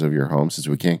places of your home, since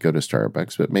we can't go to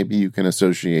Starbucks, but maybe you can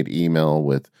associate email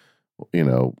with,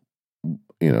 one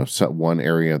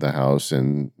area of the house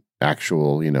and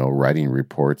actual, writing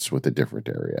reports with a different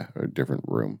area or a different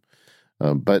room.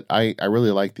 But I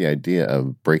really like the idea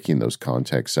of breaking those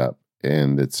contexts up,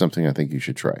 and it's something I think you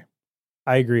should try.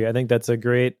 I agree. I think that's a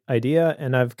great idea.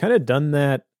 And I've kind of done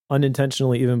that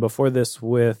unintentionally even before this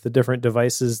with the different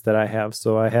devices that I have.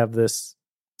 So I have this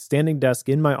standing desk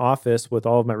in my office with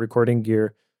all of my recording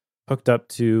gear hooked up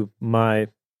to my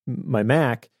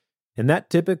Mac, and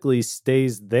that typically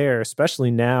stays there,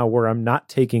 especially now where I'm not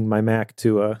taking my Mac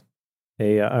to my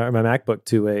MacBook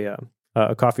to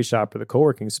a coffee shop or the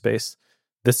co-working space.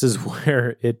 This is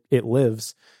where it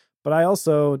lives. But I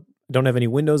also don't have any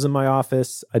windows in my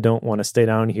office. I don't want to stay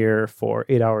down here for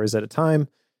 8 hours at a time.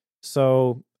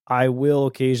 So I will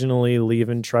occasionally leave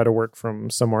and try to work from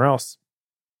somewhere else.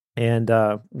 And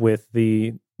with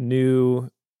the new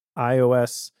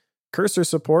iOS cursor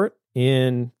support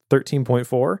in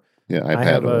 13.4, I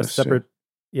have a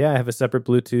separate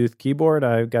Bluetooth keyboard.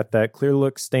 I've got that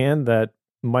ClearLook stand that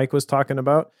Mike was talking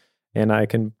about, and I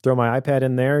can throw my iPad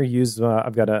in there.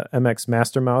 I've got a MX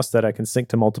Master Mouse that I can sync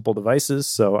to multiple devices,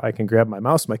 so I can grab my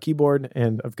mouse, my keyboard,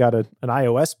 and I've got an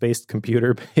iOS-based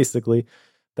computer basically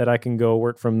that I can go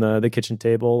work from the kitchen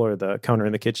table or the counter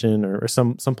in the kitchen or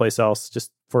someplace else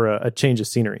just for a change of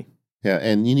scenery. Yeah,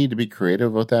 and you need to be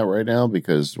creative with that right now,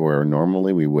 because where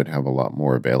normally we would have a lot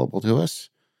more available to us.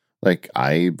 Like,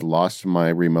 I lost my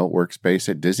remote workspace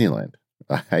at Disneyland.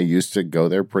 I used to go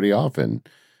there pretty often.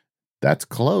 That's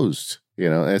closed,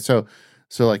 And so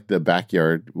like the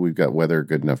backyard, we've got weather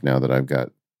good enough now that I've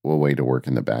got a way to work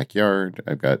in the backyard.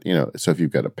 I've got, so if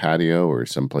you've got a patio or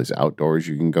someplace outdoors,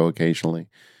 you can go occasionally.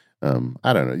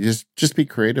 I don't know, just be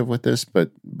creative with this.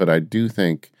 But I do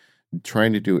think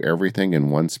trying to do everything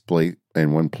in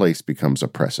one place becomes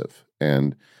oppressive,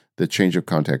 and the change of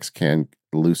context can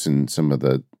loosen some of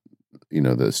the,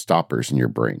 the stoppers in your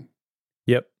brain.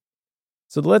 Yep.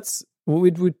 So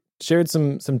we shared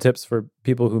some tips for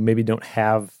people who maybe don't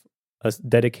have a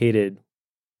dedicated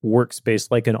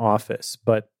workspace like an office.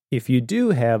 But if you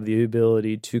do have the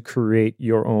ability to create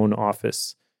your own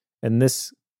office, and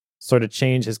this sort of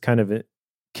change has kind of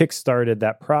kickstarted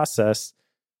that process,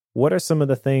 what are some of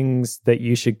the things that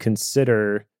you should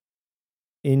consider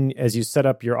as you set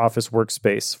up your office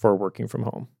workspace for working from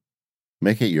home?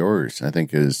 Make it yours, I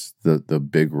think, is the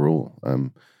big rule.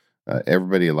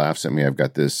 Everybody laughs at me. I've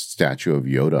got this statue of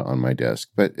Yoda on my desk,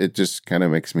 but it just kind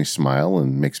of makes me smile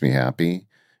and makes me happy.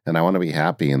 And I want to be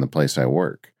happy in the place I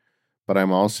work. But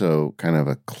I'm also kind of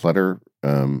a clutter.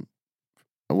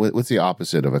 What's the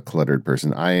opposite of a cluttered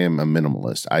person? I am a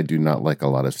minimalist. I do not like a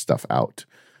lot of stuff out.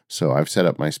 So I've set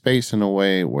up my space in a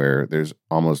way where there's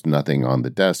almost nothing on the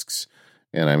desks,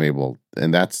 and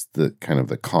and that's the kind of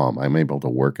the calm. I'm able to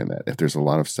work in that. If there's a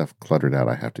lot of stuff cluttered out,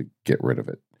 I have to get rid of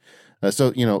it.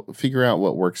 So, figure out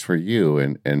what works for you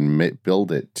and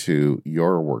build it to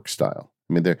your work style.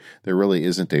 I mean, there really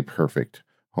isn't a perfect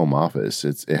home office.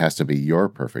 It has to be your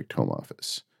perfect home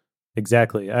office.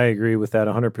 Exactly. I agree with that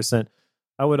 100%.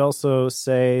 I would also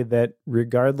say that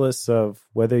regardless of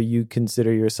whether you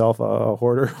consider yourself a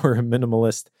hoarder or a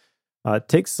minimalist,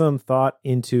 take some thought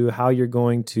into how you're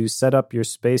going to set up your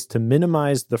space to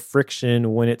minimize the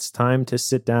friction when it's time to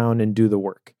sit down and do the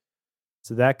work.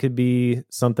 So that could be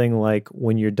something like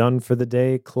when you're done for the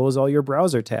day, close all your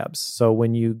browser tabs. So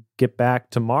when you get back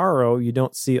tomorrow, you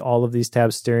don't see all of these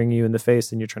tabs staring you in the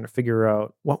face and you're trying to figure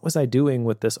out, what was I doing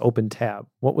with this open tab?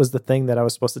 What was the thing that I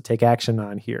was supposed to take action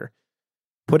on here?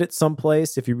 Put it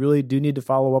someplace. If you really do need to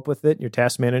follow up with it, your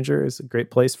task manager is a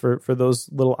great place for those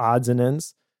little odds and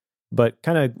ends. But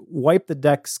kind of wipe the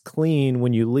decks clean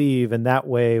when you leave. And that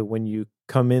way, when you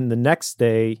come in the next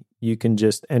day, you can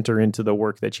just enter into the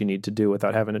work that you need to do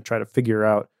without having to try to figure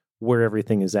out where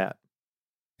everything is at.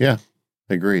 Yeah,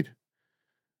 agreed.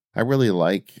 I really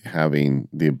like having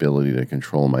the ability to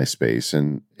control my space.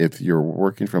 And if you're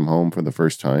working from home for the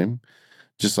first time,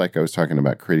 just like I was talking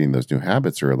about creating those new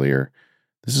habits earlier,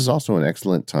 this is also an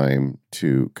excellent time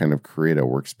to kind of create a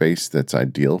workspace that's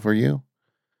ideal for you.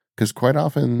 Because quite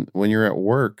often when you're at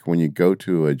work, when you go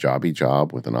to a jobby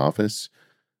job with an office,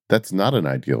 that's not an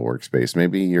ideal workspace.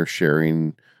 Maybe you're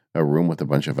sharing a room with a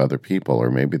bunch of other people, or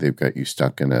maybe they've got you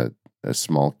stuck in a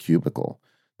small cubicle.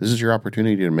 This is your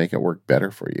opportunity to make it work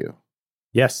better for you.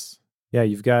 Yes. Yeah,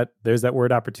 there's that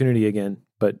word opportunity again,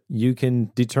 but you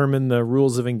can determine the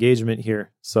rules of engagement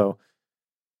here. So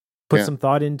put some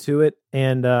thought into it.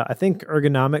 And I think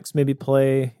ergonomics maybe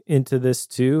play into this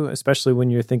too, especially when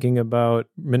you're thinking about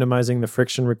minimizing the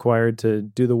friction required to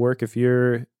do the work. If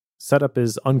your setup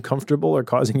is uncomfortable or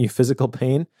causing you physical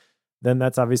pain, then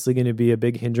that's obviously going to be a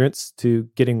big hindrance to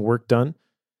getting work done.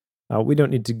 We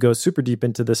don't need to go super deep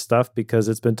into this stuff because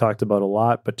it's been talked about a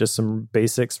lot, but just some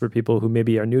basics for people who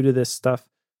maybe are new to this stuff.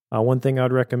 One thing I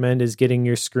would recommend is getting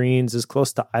your screens as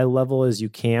close to eye level as you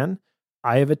can.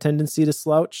 I have a tendency to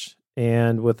slouch,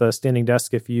 and with a standing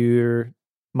desk, if your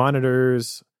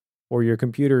monitors or your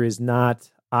computer is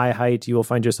not eye height, you will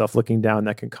find yourself looking down.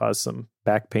 That can cause some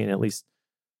back pain, at least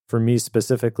for me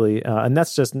specifically. And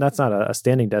that's not a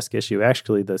standing desk issue.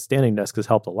 Actually, the standing desk has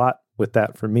helped a lot with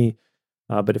that for me.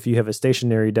 But if you have a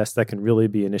stationary desk, that can really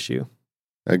be an issue.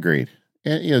 Agreed.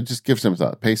 And, just give some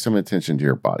thought, pay some attention to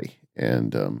your body.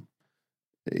 And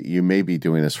you may be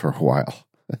doing this for a while.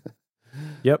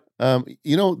 Yep.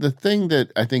 The thing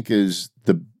that I think is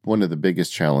one of the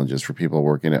biggest challenges for people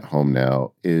working at home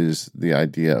now is the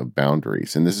idea of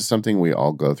boundaries. And this is something we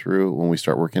all go through when we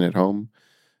start working at home.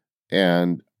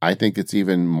 And I think it's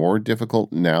even more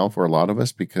difficult now for a lot of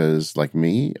us because, like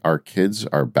me, our kids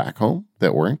are back home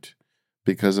that weren't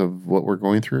because of what we're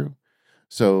going through.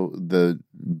 So the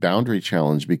boundary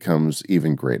challenge becomes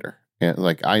even greater. And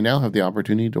I now have the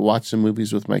opportunity to watch some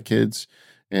movies with my kids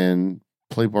and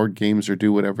play board games or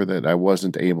do whatever that I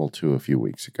wasn't able to a few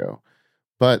weeks ago.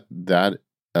 But that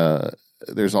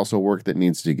there's also work that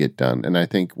needs to get done. And I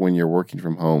think when you're working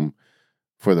from home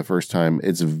for the first time,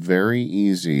 it's very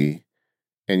easy,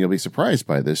 and you'll be surprised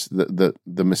by this. The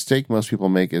mistake most people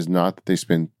make is not that they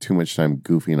spend too much time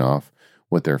goofing off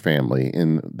with their family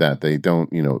in that they don't,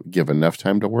 give enough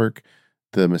time to work.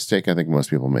 The mistake I think most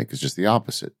people make is just the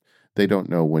opposite. They don't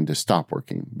know when to stop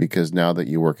working because now that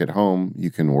you work at home, you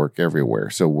can work everywhere.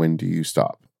 So when do you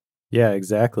stop? Yeah,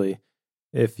 exactly.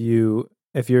 If your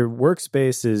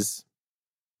workspace is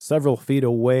several feet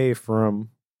away from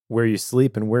where you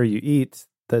sleep and where you eat,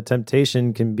 the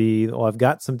temptation can be, well, I've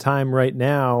got some time right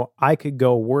now. I could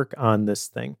go work on this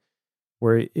thing.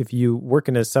 Where if you work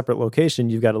in a separate location,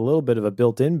 you've got a little bit of a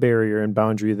built-in barrier and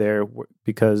boundary there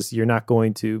because you're not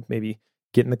going to maybe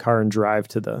get in the car and drive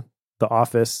to the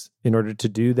office in order to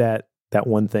do that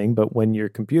one thing. But when your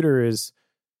computer it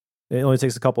only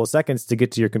takes a couple of seconds to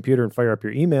get to your computer and fire up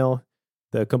your email,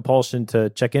 the compulsion to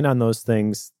check in on those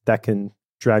things, that can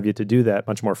drive you to do that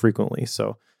much more frequently.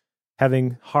 So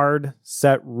having hard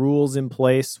set rules in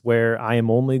place where I am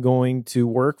only going to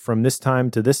work from this time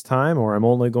to this time, or I'm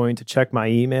only going to check my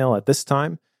email at this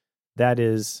time, that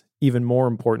is even more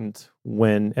important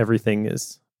when everything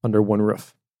is under one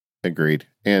roof. Agreed.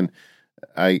 And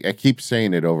I keep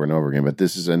saying it over and over again, but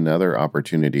this is another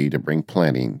opportunity to bring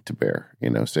planning to bear.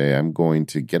 Say I'm going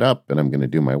to get up and I'm going to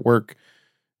do my work,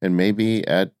 and maybe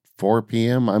at 4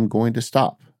 p.m. I'm going to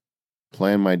stop,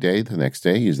 plan my day the next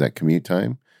day, use that commute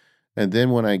time. And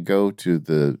then when I go to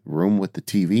the room with the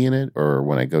TV in it, or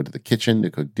when I go to the kitchen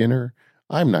to cook dinner,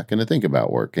 I'm not going to think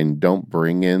about work. And don't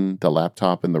bring in the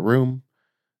laptop in the room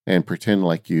and pretend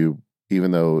like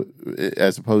even though,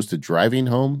 as opposed to driving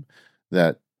home,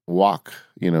 that walk,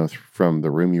 from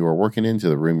the room you were working in to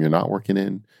the room you're not working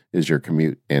in is your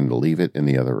commute, and leave it in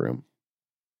the other room.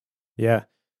 Yeah.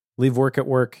 Leave work at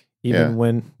work, even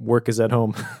when work is at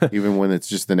home. Even when it's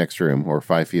just the next room or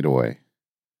 5 feet away.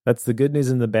 That's the good news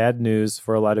and the bad news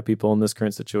for a lot of people in this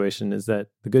current situation, is that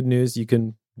the good news, you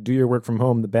can do your work from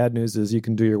home. The bad news is you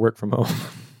can do your work from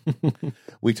home.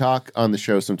 We talk on the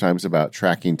show sometimes about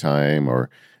tracking time or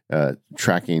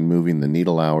tracking moving the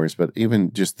needle hours, but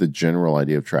even just the general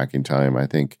idea of tracking time, I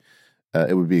think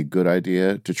it would be a good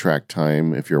idea to track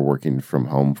time if you're working from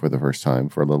home for the first time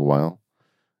for a little while.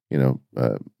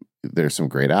 There's some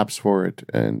great apps for it,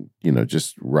 and,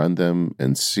 just run them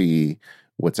and see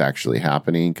what's actually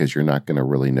happening, because you're not going to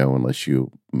really know unless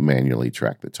you manually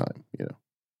track the time.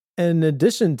 In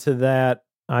addition to that,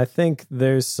 I think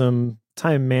there's some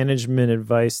time management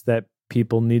advice that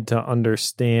people need to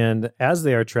understand as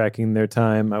they are tracking their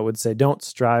time. I would say don't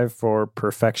strive for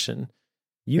perfection.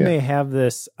 You may have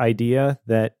this idea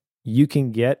that you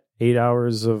can get 8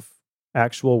 hours of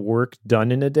actual work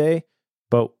done in a day,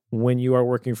 but when you are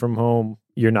working from home,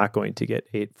 you're not going to get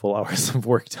 8 full hours of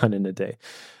work done in a day.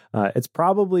 It's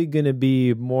probably going to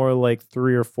be more like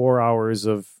 3 or 4 hours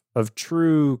of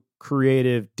true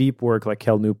creative, deep work, like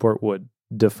Cal Newport would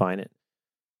define it.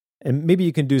 And maybe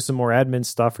you can do some more admin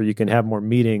stuff, or you can have more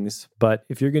meetings. But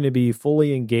if you're going to be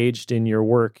fully engaged in your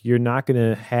work, you're not going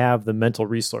to have the mental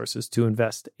resources to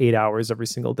invest 8 hours every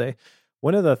single day.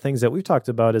 One of the things that we've talked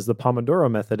about is the Pomodoro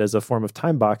method as a form of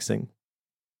time boxing.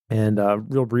 And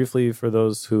real briefly, for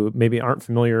those who maybe aren't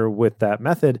familiar with that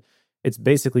method, it's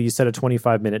basically you set a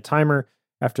 25-minute timer.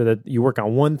 After that, you work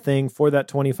on one thing for that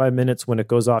 25 minutes. When it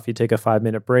goes off, you take a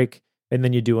 5-minute break, and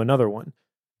then you do another one.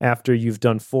 After you've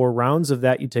done 4 rounds of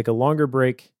that, you take a longer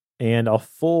break, and a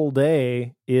full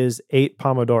day is 8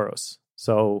 Pomodoros.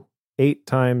 So 8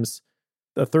 times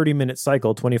a 30-minute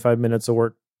cycle, 25 minutes of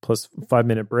work plus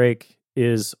 5-minute break,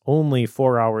 is only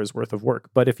 4 hours worth of work.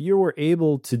 But if you were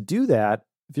able to do that,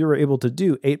 if you were able to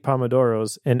do 8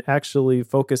 Pomodoros and actually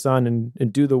focus on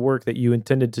and do the work that you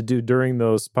intended to do during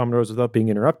those Pomodoros without being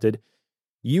interrupted,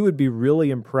 you would be really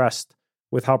impressed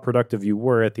with how productive you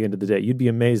were at the end of the day. You'd be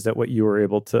amazed at what you were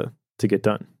able to get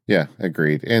done. Yeah,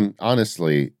 agreed. And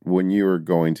honestly, when you were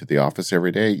going to the office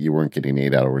every day, you weren't getting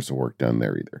 8 hours of work done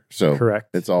there either. So correct.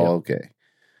 It's all okay.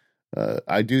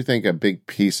 I do think a big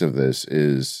piece of this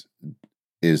is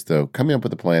though coming up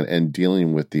with a plan and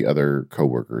dealing with the other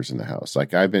coworkers in the house.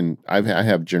 Like I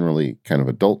have generally kind of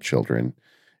adult children.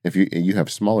 If you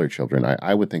have smaller children,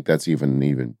 I would think that's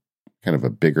even kind of a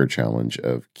bigger challenge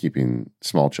of keeping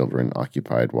small children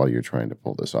occupied while you're trying to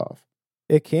pull this off.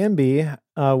 It can be.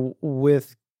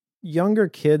 With younger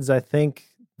kids, I think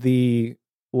the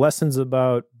lessons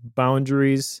about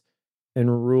boundaries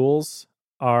and rules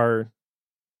are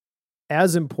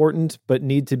as important, but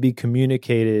need to be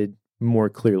communicated more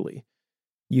clearly.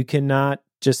 You cannot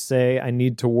just say, I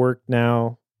need to work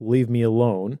now, leave me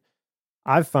alone.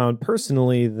 I've found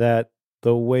personally that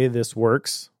the way this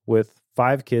works with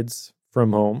 5 kids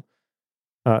from home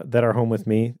that are home with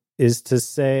me is to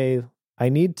say, I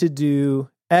need to do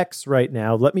X right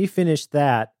now. Let me finish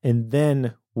that, and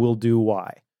then we'll do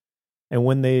Y. And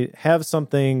when they have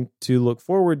something to look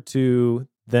forward to,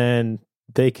 then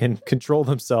they can control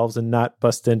themselves and not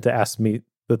bust in to ask me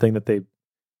the thing that they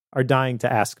are dying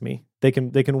to ask me. They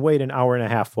can wait an hour and a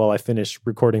half while I finish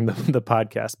recording the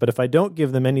podcast. But if I don't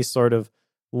give them any sort of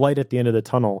light at the end of the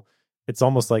tunnel, it's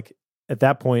almost like at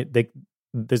that point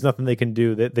there's nothing they can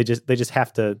do. They just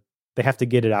have to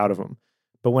get it out of them.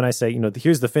 But when I say,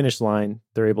 here's the finish line,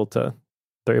 they're able to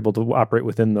operate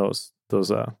within those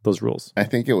rules. I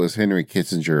think it was Henry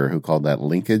Kissinger who called that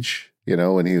linkage,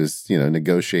 when he was,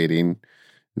 negotiating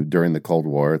during the Cold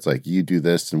War. It's like, you do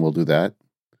this and we'll do that.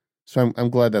 So I'm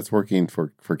glad that's working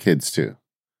for kids too.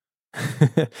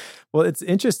 Well, it's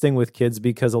interesting with kids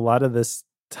because a lot of this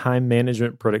time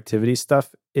management productivity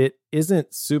stuff, it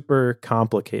isn't super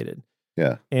complicated.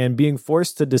 Yeah. And being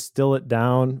forced to distill it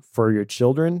down for your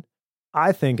children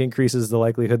I think increases the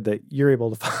likelihood that you're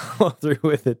able to follow through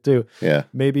with it too. Yeah.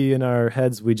 Maybe in our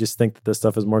heads we just think that this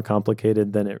stuff is more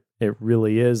complicated than it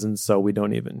really is, and so we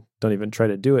don't even try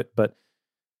to do it. But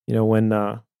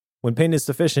when pain is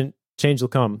sufficient, change will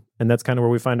come, and that's kind of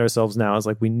where we find ourselves now. Is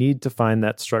like we need to find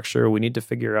that structure. We need to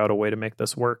figure out a way to make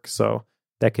this work. So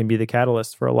that can be the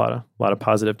catalyst for a lot of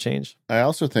positive change. I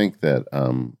also think that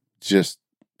just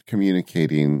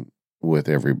communicating with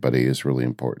everybody is really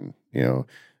important.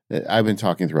 I've been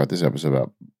talking throughout this episode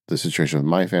about the situation with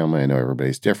my family. I know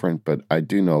everybody's different, but I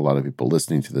do know a lot of people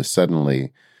listening to this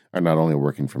suddenly are not only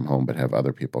working from home, but have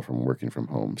other people from working from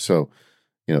home. So,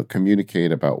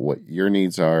 communicate about what your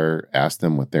needs are, ask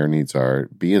them what their needs are,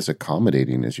 be as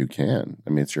accommodating as you can.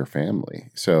 I mean, it's your family.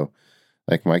 So,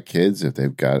 like my kids, if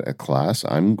they've got a class,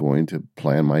 I'm going to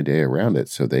plan my day around it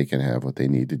so they can have what they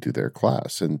need to do their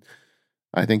class. And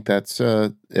I think that's,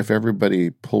 if everybody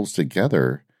pulls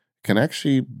together, can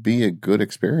actually be a good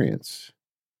experience.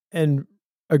 And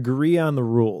agree on the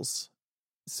rules.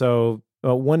 So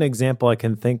one example I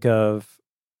can think of,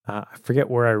 I forget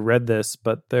where I read this,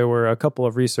 but there were a couple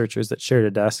of researchers that shared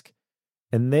a desk,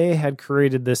 and they had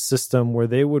created this system where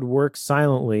they would work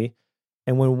silently.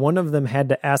 And when one of them had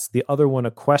to ask the other one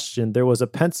a question, there was a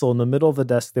pencil in the middle of the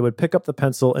desk. They would pick up the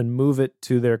pencil and move it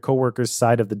to their coworker's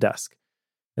side of the desk.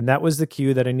 And that was the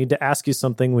cue that I need to ask you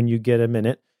something when you get a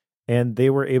minute. And they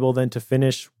were able then to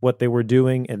finish what they were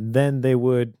doing, and then they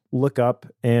would look up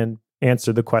and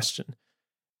answer the question.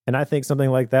 And I think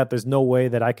something like that, there's no way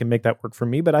that I can make that work for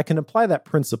me, but I can apply that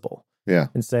principle. Yeah.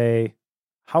 And say,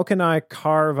 how can I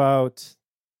carve out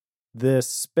this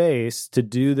space to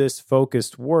do this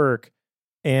focused work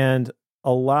and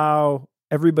allow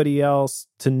everybody else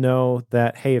to know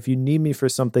that, hey, if you need me for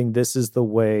something, this is the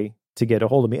way to get a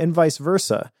hold of me, and vice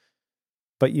versa.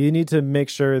 But you need to make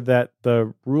sure that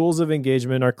the rules of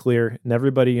engagement are clear and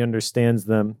everybody understands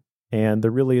them. And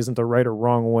there really isn't a right or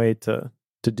wrong way to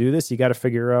do this. You got to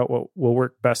figure out what will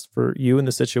work best for you in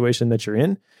the situation that you're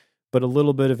in. But a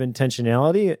little bit of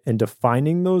intentionality and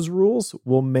defining those rules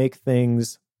will make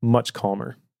things much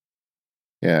calmer.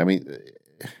 Yeah, I mean,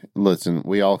 listen,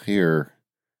 we all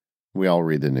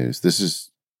read the news. This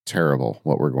is terrible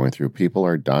what we're going through. People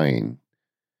are dying.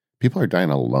 People are dying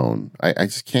alone. I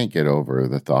just can't get over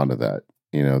the thought of that.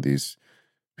 These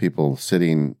people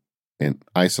sitting in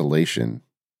isolation.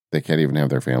 They can't even have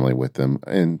their family with them.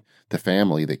 And the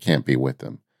family that can't be with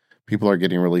them. People are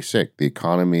getting really sick. The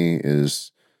economy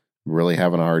is really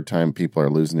having a hard time. People are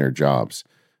losing their jobs.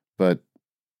 But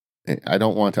I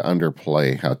don't want to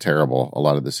underplay how terrible a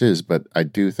lot of this is. But I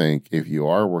do think if you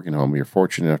are working home, you're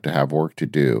fortunate enough to have work to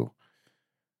do,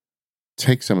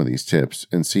 take some of these tips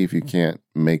and see if you can't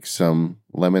make some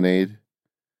lemonade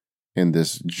in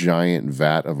this giant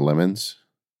vat of lemons.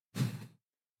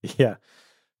 Yeah,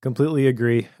 completely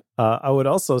agree. I would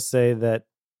also say that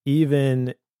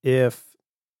even if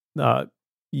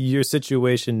your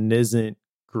situation isn't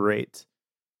great,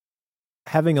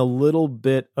 having a little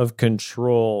bit of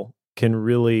control can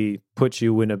really put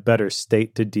you in a better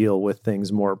state to deal with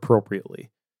things more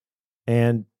appropriately.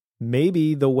 And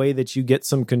maybe the way that you get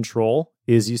some control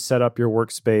is you set up your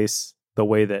workspace the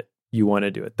way that you want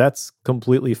to do it. That's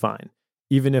completely fine.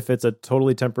 Even if it's a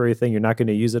totally temporary thing, you're not going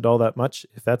to use it all that much.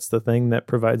 If that's the thing that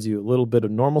provides you a little bit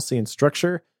of normalcy and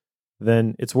structure,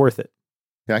 then it's worth it.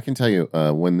 Yeah, I can tell you,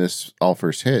 when this all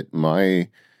first hit,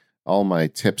 all my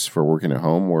tips for working at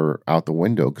home were out the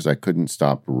window because I couldn't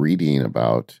stop reading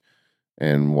about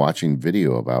and watching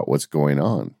video about what's going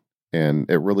on. And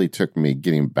it really took me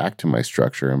getting back to my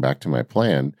structure and back to my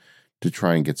plan to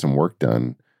try and get some work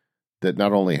done that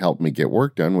not only helped me get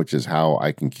work done, which is how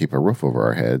I can keep a roof over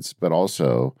our heads, but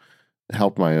also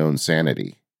helped my own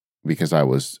sanity because I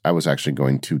was actually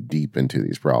going too deep into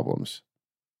these problems.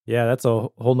 Yeah, that's a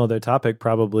whole nother topic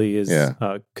probably is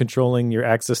controlling your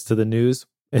access to the news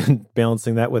and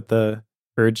balancing that with the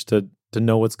urge to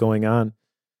know what's going on.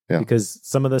 Yeah. Because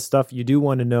some of the stuff you do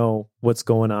want to know what's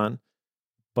going on,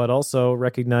 but also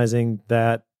recognizing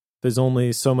that there's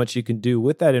only so much you can do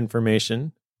with that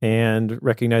information and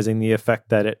recognizing the effect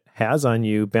that it has on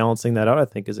you, balancing that out, I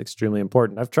think is extremely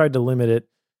important. I've tried to limit it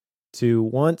to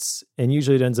once, and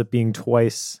usually it ends up being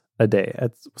twice a day.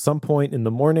 At some point in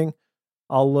the morning,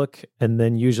 I'll look, and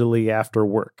then usually after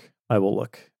work, I will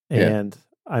look. And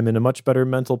I'm in a much better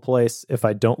mental place if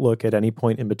I don't look at any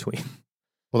point in between.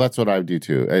 Well, that's what I do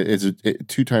too. It's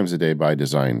 2 times a day by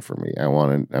design for me. I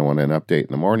want an update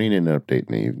in the morning and an update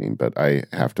in the evening, but I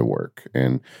have to work.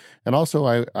 And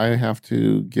also I have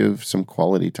to give some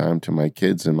quality time to my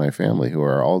kids and my family who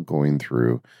are all going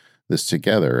through this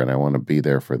together, and I want to be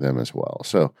there for them as well.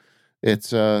 So it's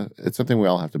something we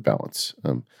all have to balance.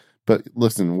 But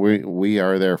listen, we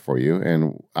are there for you,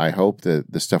 and I hope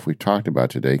that the stuff we talked about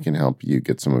today can help you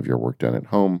get some of your work done at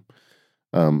home.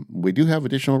 We do have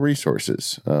additional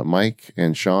resources. Mike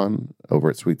and Sean over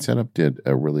at Sweet Setup did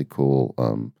a really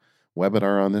cool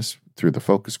webinar on this through the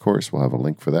Focus course. We'll have a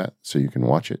link for that so you can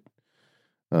watch it.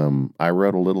 I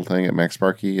wrote a little thing at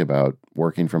MacSparky about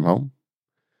working from home.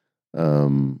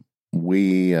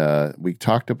 We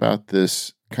talked about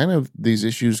this these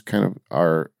issues kind of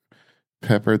are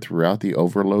peppered throughout the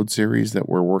Overload series that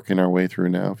we're working our way through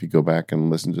now. If you go back and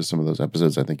listen to some of those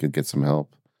episodes, I think you'll get some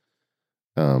help.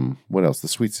 What else? The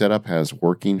Sweet Setup has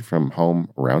Working from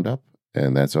Home Roundup,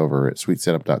 and that's over at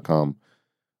sweetsetup.com.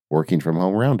 Working from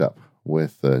Home Roundup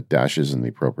with dashes in the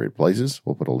appropriate places.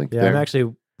 We'll put a link there. I'm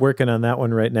actually working on that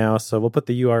one right now, so we'll put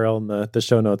the URL in the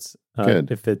show notes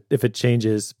if it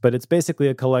changes. But it's basically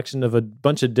a collection of a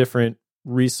bunch of different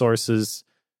resources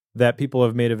that people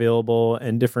have made available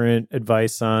and different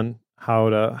advice on how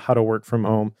to work from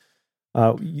home.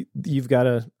 You've got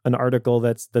an article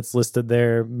that's listed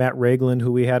there. Matt Ragland,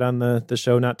 who we had on the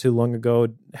show not too long ago,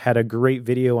 had a great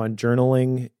video on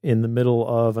journaling in the middle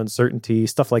of uncertainty,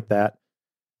 stuff like that.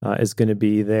 Is going to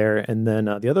be there. And then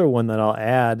the other one that I'll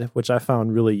add, which I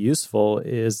found really useful,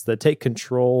 is the Take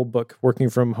Control book, Working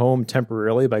from Home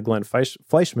Temporarily by Glenn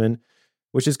Fleischman,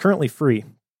 which is currently free.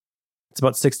 It's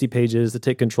about 60 pages. The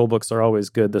Take Control books are always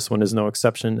good. This one is no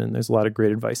exception, and there's a lot of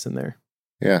great advice in there.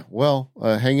 Yeah, well,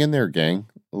 hang in there, gang.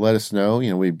 Let us know.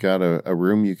 We've got a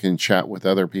room you can chat with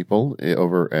other people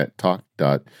over at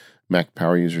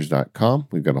talk.macpowerusers.com.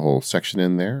 We've got a whole section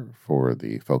in there for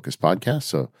the Focus podcast,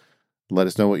 so let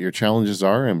us know what your challenges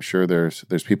are. I'm sure there's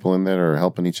people in there that are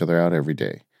helping each other out every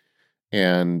day.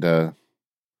 And let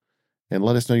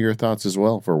us know your thoughts as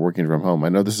well for working from home. I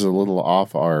know this is a little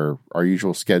off our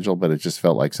usual schedule, but it just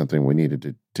felt like something we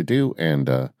needed to do.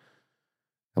 And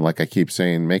like I keep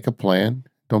saying, make a plan.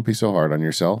 Don't be so hard on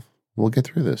yourself. We'll get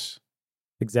through this.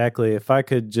 Exactly. If I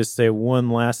could just say one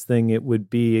last thing, it would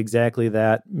be exactly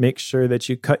that. Make sure that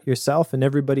you cut yourself and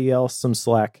everybody else some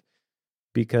slack,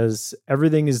 because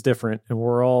everything is different and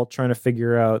we're all trying to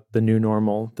figure out the new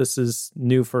normal. This is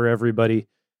new for everybody,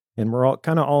 and we're all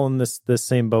kind of all in this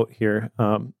same boat here.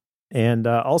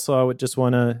 Also, I would just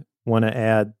want to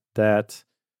add that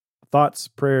thoughts,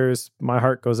 prayers, my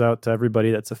heart goes out to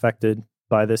everybody that's affected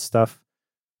by this stuff.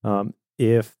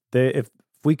 If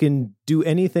we can do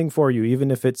anything for you,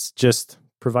 even if it's just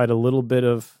provide a little bit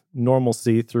of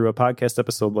normalcy through a podcast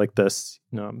episode like this,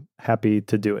 I'm happy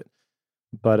to do it.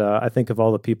 But I think of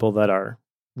all the people that are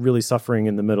really suffering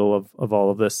in the middle of all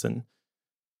of this, and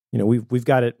we've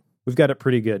got it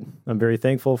pretty good. I'm very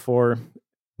thankful for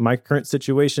my current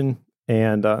situation,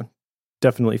 and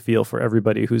definitely feel for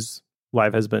everybody whose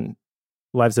lives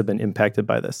have been impacted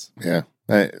by this. Yeah,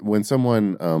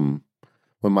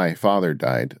 when my father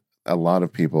died, a lot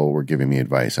of people were giving me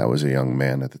advice. I was a young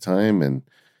man at the time, and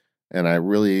I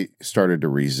really started to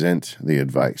resent the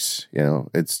advice.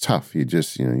 It's tough.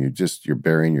 You're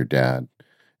burying your dad,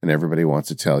 and everybody wants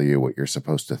to tell you what you're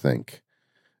supposed to think.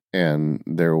 And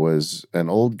there was an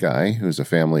old guy who's a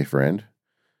family friend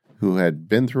who had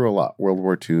been through a lot, World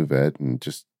War II vet, and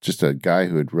just a guy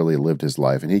who had really lived his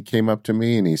life. And he came up to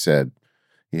me and he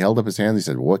held up his hands. He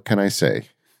said, "What can I say?"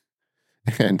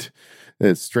 And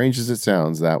as strange as it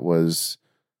sounds, that was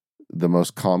the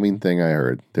most calming thing I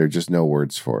heard. There are just no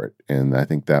words for it. And I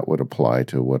think that would apply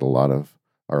to what a lot of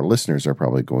our listeners are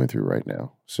probably going through right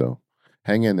now. So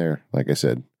hang in there. Like I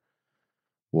said,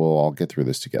 we'll all get through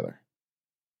this together.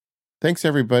 Thanks,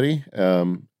 everybody,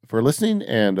 for listening.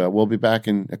 And we'll be back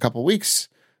in a couple weeks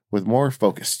with more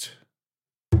Focused.